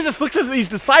Jesus looks at these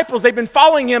disciples. They've been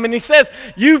following him, and he says,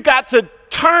 you've got to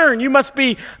turn. You must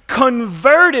be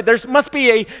converted. There must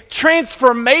be a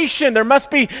transformation. There must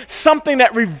be something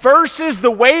that reverses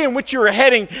the way in which you're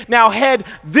heading. Now head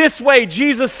this way.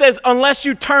 Jesus says, unless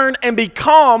you turn and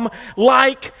become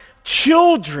like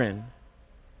children.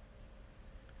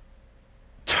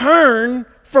 Turn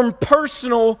from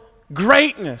personal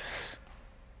greatness.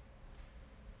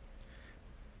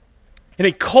 In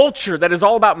a culture that is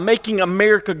all about making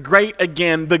America great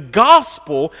again, the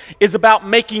gospel is about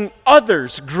making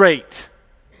others great.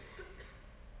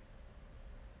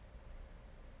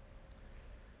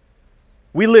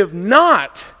 We live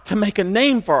not to make a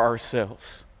name for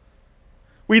ourselves.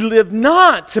 We live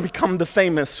not to become the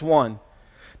famous one.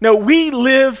 No, we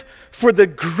live for the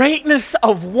greatness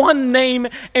of one name,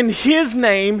 and his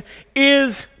name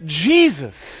is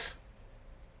Jesus.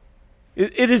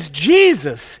 It is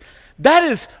Jesus. That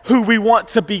is who we want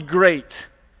to be great.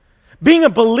 Being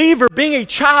a believer, being a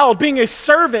child, being a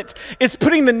servant is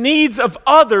putting the needs of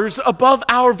others above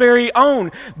our very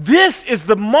own. This is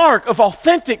the mark of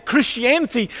authentic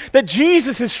Christianity that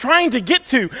Jesus is trying to get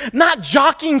to. Not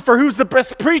jockeying for who's the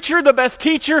best preacher, the best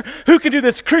teacher, who can do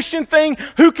this Christian thing,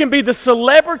 who can be the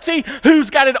celebrity,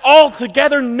 who's got it all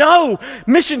together. No,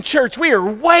 Mission Church, we are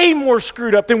way more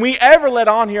screwed up than we ever let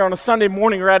on here on a Sunday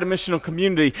morning or at a missional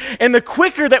community. And the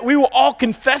quicker that we will all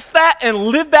confess that and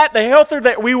live that, the healthier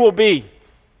that we will be.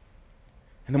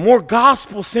 And the more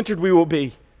gospel-centered we will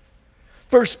be.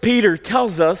 1 Peter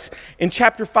tells us in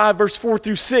chapter 5, verse 4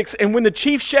 through 6, and when the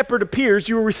chief shepherd appears,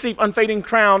 you will receive unfading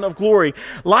crown of glory.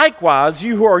 Likewise,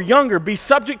 you who are younger, be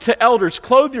subject to elders.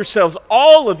 Clothe yourselves,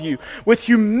 all of you, with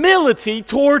humility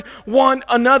toward one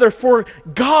another. For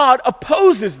God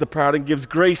opposes the proud and gives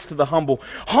grace to the humble.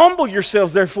 Humble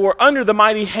yourselves, therefore, under the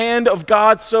mighty hand of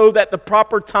God, so that at the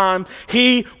proper time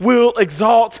he will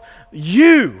exalt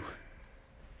you.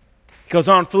 Goes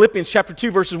on, Philippians chapter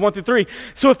 2, verses 1 through 3.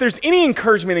 So if there's any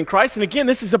encouragement in Christ, and again,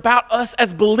 this is about us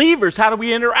as believers, how do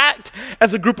we interact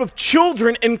as a group of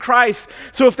children in Christ?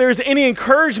 So if there's any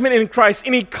encouragement in Christ,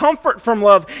 any comfort from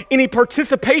love, any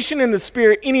participation in the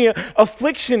Spirit, any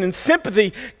affliction and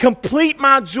sympathy, complete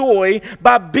my joy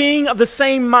by being of the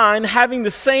same mind, having the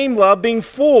same love, being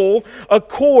full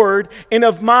accord and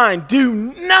of mind. Do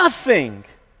nothing.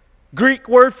 Greek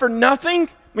word for nothing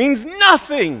means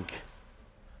nothing.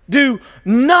 Do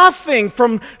nothing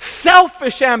from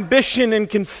selfish ambition and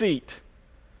conceit,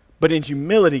 but in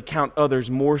humility count others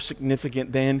more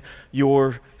significant than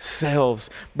yourselves.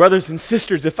 Brothers and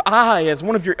sisters, if I, as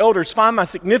one of your elders, find my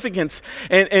significance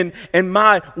and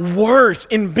my worth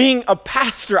in being a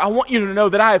pastor, I want you to know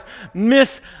that I have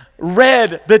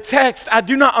read the text, I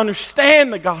do not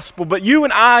understand the gospel, but you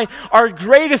and I, our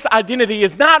greatest identity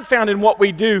is not found in what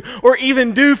we do or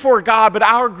even do for God, but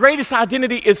our greatest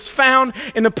identity is found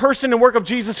in the person and work of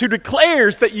Jesus, who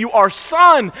declares that you are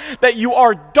son, that you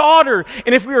are daughter.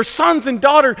 And if we are sons and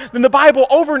daughters, then the Bible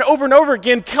over and over and over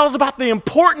again tells about the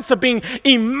importance of being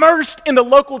immersed in the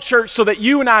local church so that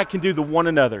you and I can do the one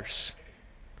another's.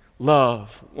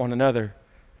 Love one another.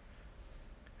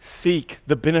 Seek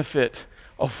the benefit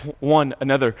of one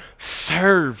another.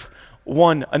 Serve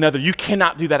one another. You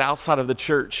cannot do that outside of the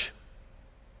church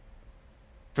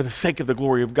for the sake of the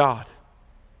glory of God.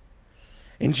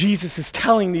 And Jesus is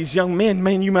telling these young men,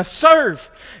 man, you must serve.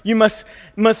 You must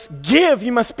give.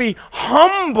 You must be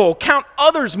humble. Count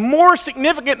others more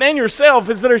significant than yourself.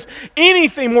 If there's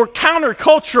anything more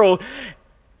countercultural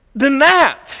than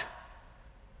that.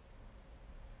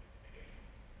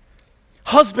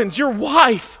 Husbands, your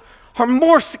wife are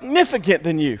more significant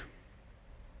than you.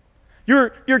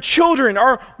 Your children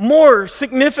are more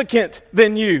significant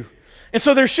than you. And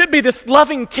so there should be this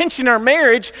loving tension in our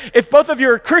marriage if both of you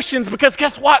are Christians, because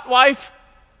guess what, wife?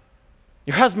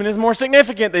 Your husband is more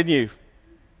significant than you.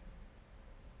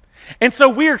 And so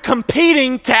we are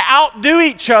competing to outdo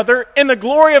each other in the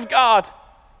glory of God.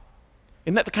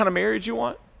 Isn't that the kind of marriage you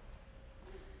want?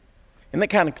 Isn't that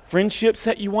kind of friendships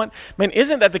that you want? Man,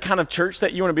 isn't that the kind of church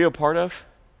that you want to be a part of?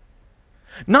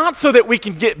 Not so that we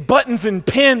can get buttons and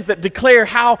pins that declare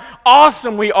how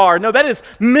awesome we are. No, that is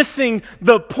missing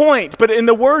the point. But in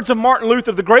the words of Martin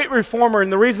Luther, the great reformer, and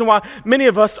the reason why many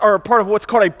of us are a part of what's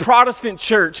called a Protestant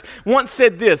church, once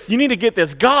said this: you need to get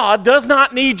this. God does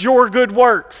not need your good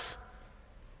works.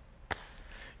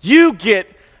 You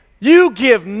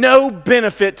give no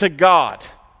benefit to God.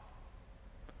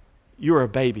 You're a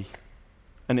baby,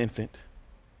 an infant.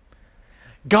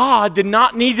 God did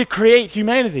not need to create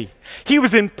humanity. He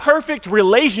was in perfect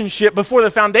relationship before the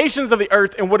foundations of the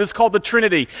earth in what is called the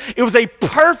Trinity. It was a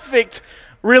perfect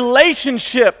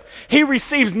relationship. He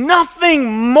receives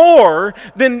nothing more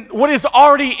than what is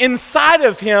already inside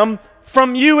of him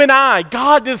from you and I.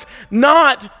 God does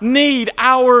not need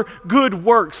our good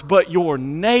works, but your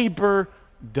neighbor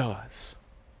does.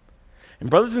 And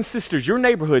brothers and sisters, your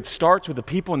neighborhood starts with the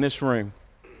people in this room.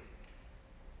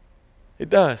 It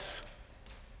does.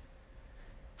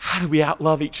 How do we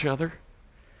outlove each other?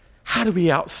 How do we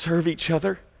outserve each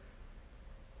other?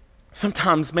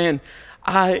 Sometimes, man,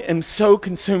 I am so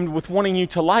consumed with wanting you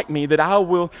to like me that I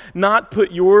will not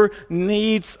put your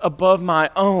needs above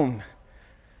my own.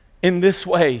 In this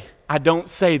way, I don't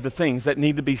say the things that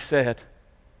need to be said.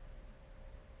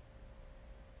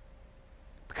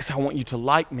 Because I want you to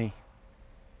like me.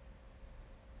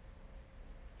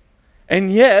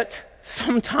 And yet,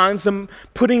 sometimes I'm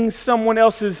putting someone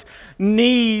else's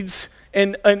needs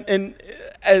and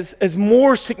as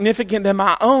more significant than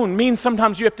my own means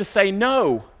sometimes you have to say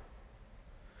no.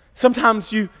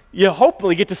 Sometimes you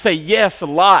hopefully get to say yes a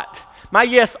lot. My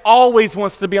yes always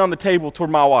wants to be on the table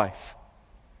toward my wife.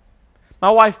 My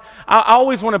wife, I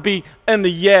always want to be in the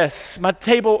yes. I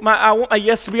want my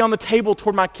yes to be on the table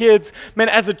toward my kids. Man,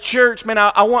 as a church, man,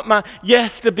 I want my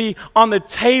yes to be on the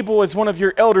table as one of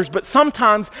your elders. But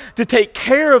sometimes to take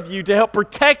care of you, to help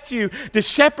protect you, to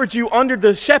shepherd you under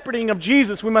the shepherding of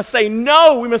Jesus, we must say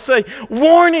no. We must say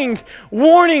warning,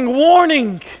 warning,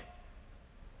 warning.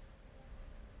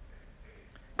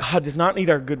 God does not need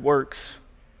our good works.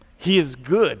 He is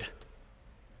good.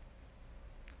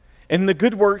 And the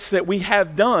good works that we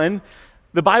have done,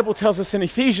 the Bible tells us in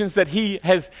Ephesians that He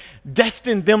has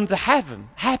destined them to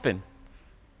happen.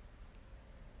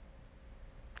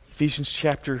 Ephesians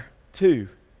chapter 2.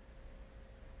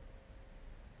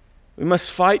 We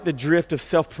must fight the drift of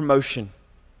self-promotion.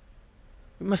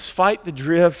 We must fight the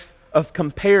drift of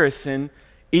comparison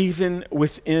even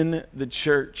within the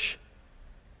church.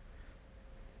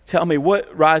 Tell me,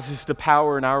 what rises to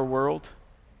power in our world?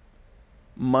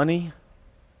 Money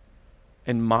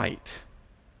and might.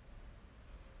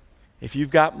 If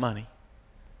you've got money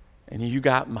and you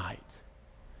got might,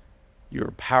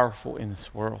 you're powerful in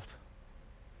this world,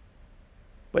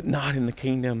 but not in the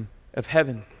kingdom of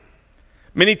heaven.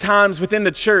 Many times within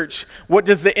the church, what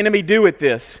does the enemy do with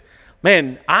this?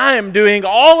 Man, I am doing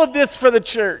all of this for the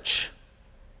church,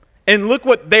 and look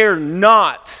what they're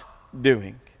not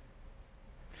doing.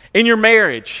 In your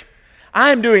marriage, I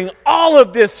am doing all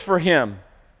of this for him,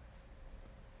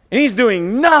 and he's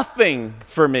doing nothing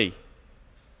for me.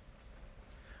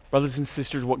 Brothers and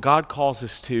sisters, what God calls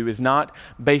us to is not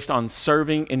based on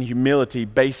serving and humility,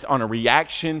 based on a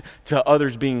reaction to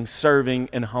others being serving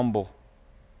and humble.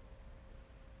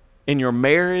 In your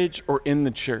marriage or in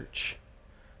the church.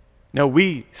 No,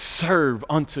 we serve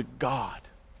unto God.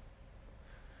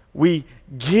 We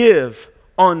give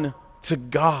unto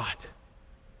God,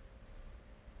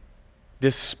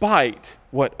 despite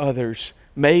what others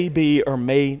may be or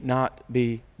may not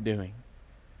be doing.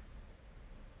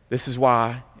 This is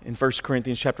why in 1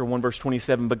 Corinthians chapter 1, verse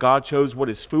 27, but God chose what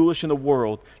is foolish in the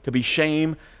world to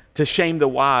shame the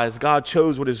wise. God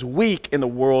chose what is weak in the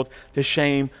world to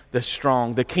shame the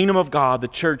strong. The kingdom of God, the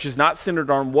church, is not centered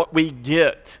on what we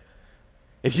get.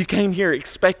 If you came here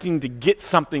expecting to get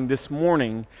something this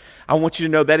morning, I want you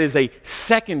to know that is a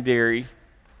secondary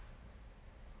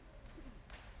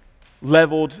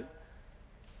leveled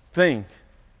thing.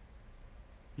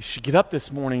 You should get up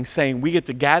this morning saying, we get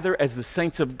to gather as the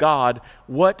saints of God.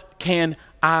 What can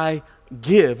I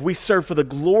give? We serve for the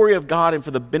glory of God and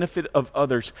for the benefit of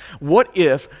others. What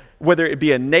if, whether it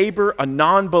be a neighbor, a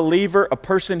non-believer, a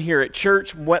person here at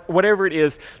church, whatever it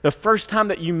is, the first time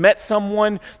that you met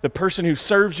someone, the person who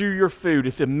serves you your food,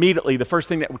 if immediately the first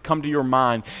thing that would come to your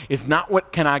mind is not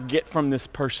what can I get from this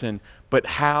person, but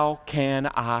how can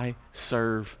I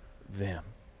serve them?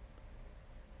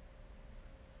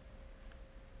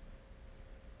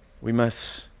 We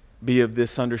must be of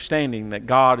this understanding that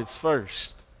God is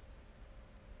first.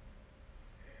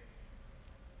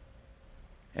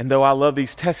 And though I love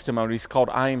these testimonies called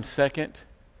I Am Second,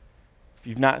 if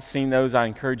you've not seen those, I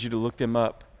encourage you to look them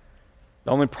up. The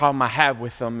only problem I have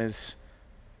with them is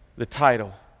the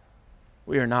title.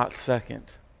 We are not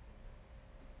second.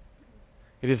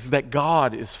 It is that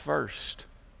God is first.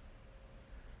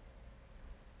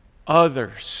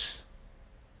 Others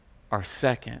are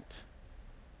second.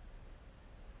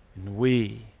 And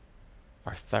we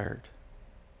are third.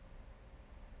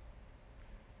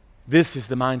 This is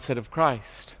the mindset of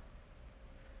Christ.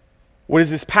 What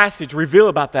does this passage reveal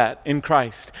about that in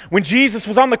Christ? When Jesus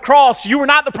was on the cross, you were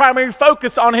not the primary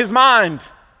focus on his mind.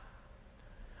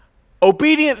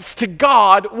 Obedience to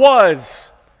God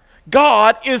was.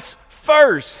 God is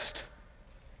first.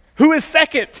 Who is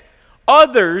second?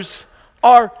 Others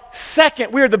are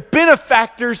second. We are the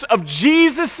benefactors of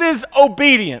Jesus'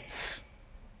 obedience.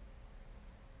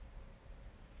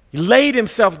 He laid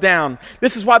himself down.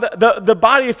 This is why the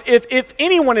body, if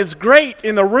anyone is great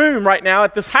in the room right now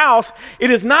at this house, it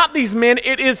is not these men,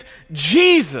 it is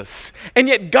Jesus. And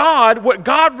yet God, what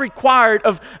God required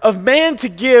of man to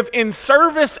give in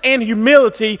service and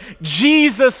humility,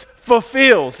 Jesus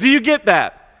fulfills. Do you get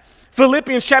that?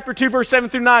 Philippians chapter 2, verse 7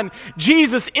 through 9.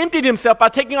 Jesus emptied himself by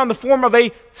taking on the form of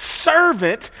a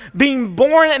servant, being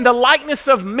born in the likeness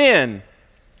of men.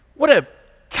 What a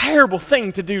terrible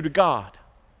thing to do to God.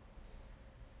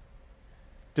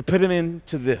 To put him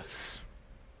into this.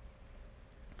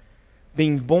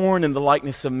 Being born in the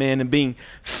likeness of men and being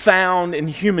found in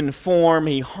human form,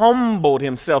 he humbled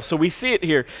himself. So we see it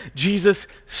here. Jesus,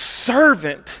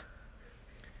 servant.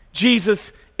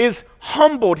 Jesus is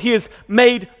humbled. He is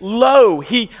made low.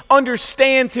 He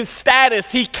understands his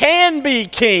status. He can be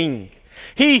king.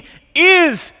 He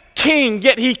is king,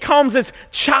 yet he comes as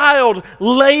child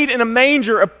laid in a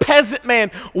manger, a peasant man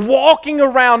walking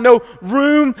around, no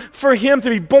room for him to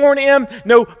be born in,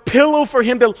 no pillow for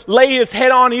him to lay his head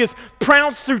on. He is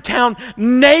trounced through town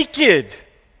naked,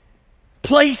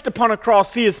 placed upon a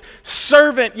cross. He is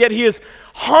servant, yet he has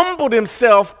humbled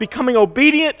himself, becoming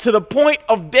obedient to the point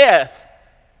of death,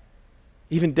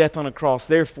 even death on a cross.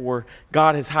 Therefore,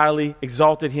 God has highly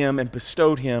exalted him and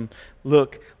bestowed him,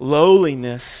 look,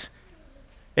 lowliness,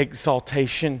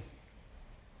 exaltation.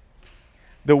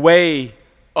 The way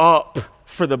up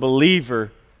for the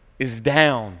believer is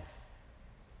down.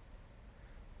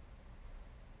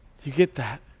 Do you get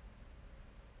that?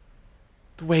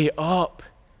 The way up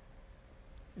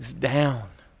is down.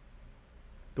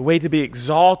 The way to be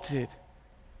exalted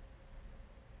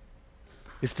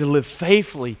is to live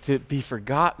faithfully, to be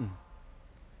forgotten.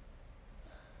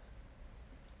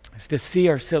 It's to see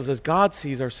ourselves as God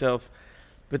sees ourselves.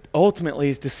 But ultimately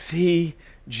is to see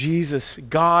Jesus.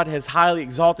 God has highly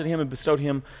exalted him and bestowed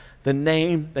him the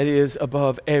name that is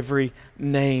above every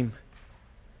name.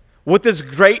 What does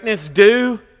greatness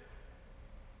do?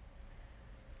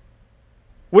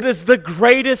 What does the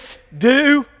greatest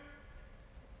do?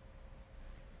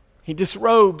 He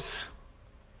disrobes.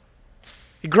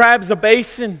 He grabs a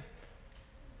basin.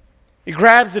 He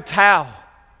grabs a towel.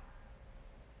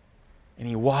 And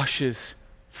he washes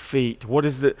feet. What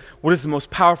does the most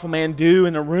powerful man do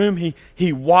in a room?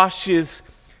 He washes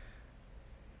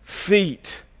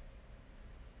feet.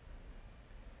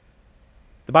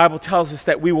 The Bible tells us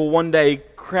that we will one day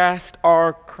cast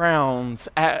our crowns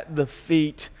at the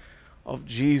feet of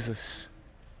Jesus.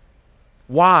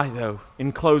 Why, though,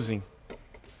 in closing?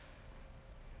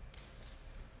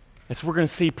 As we're going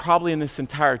to see probably in this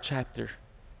entire chapter,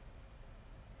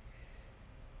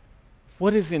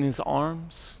 what is in his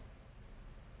arms?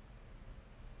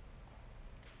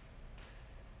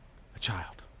 A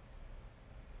child.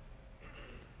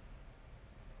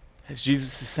 As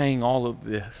Jesus is saying all of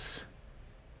this,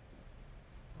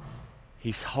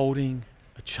 he's holding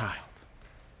a child.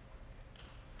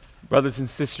 Brothers and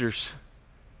sisters,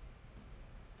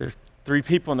 there are three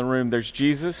people in the room. There's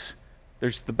Jesus,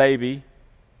 there's the baby,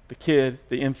 the kid,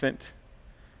 the infant,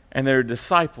 and there are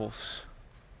disciples.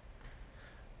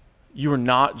 You are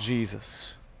not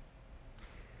Jesus.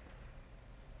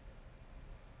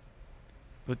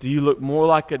 But do you look more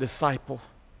like a disciple?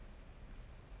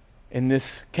 In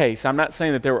this case, I'm not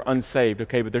saying that they were unsaved,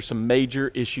 okay, but there's some major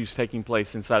issues taking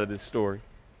place inside of this story.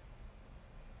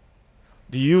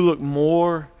 Do you look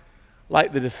more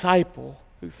like the disciple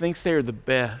who thinks they are the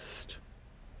best?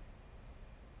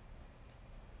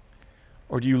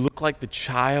 Or do you look like the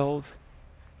child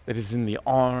that is in the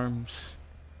arms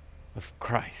of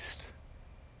Christ?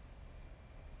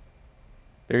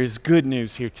 There is good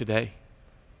news here today,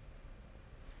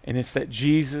 and it's that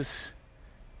Jesus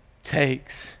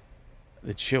takes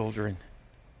the children,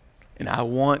 and I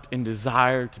want and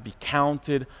desire to be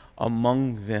counted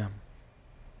among them.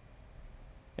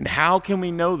 And how can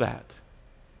we know that?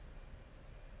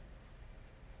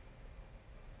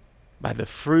 By the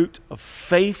fruit of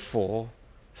faithful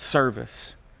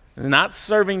service. Not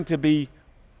serving to be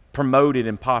promoted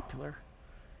and popular.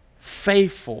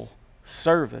 Faithful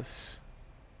service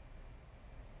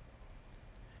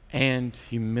and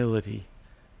humility.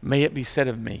 May it be said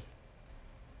of me.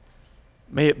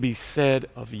 May it be said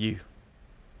of you.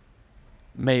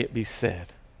 May it be said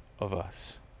of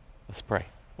us. Let's pray.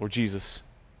 Lord Jesus,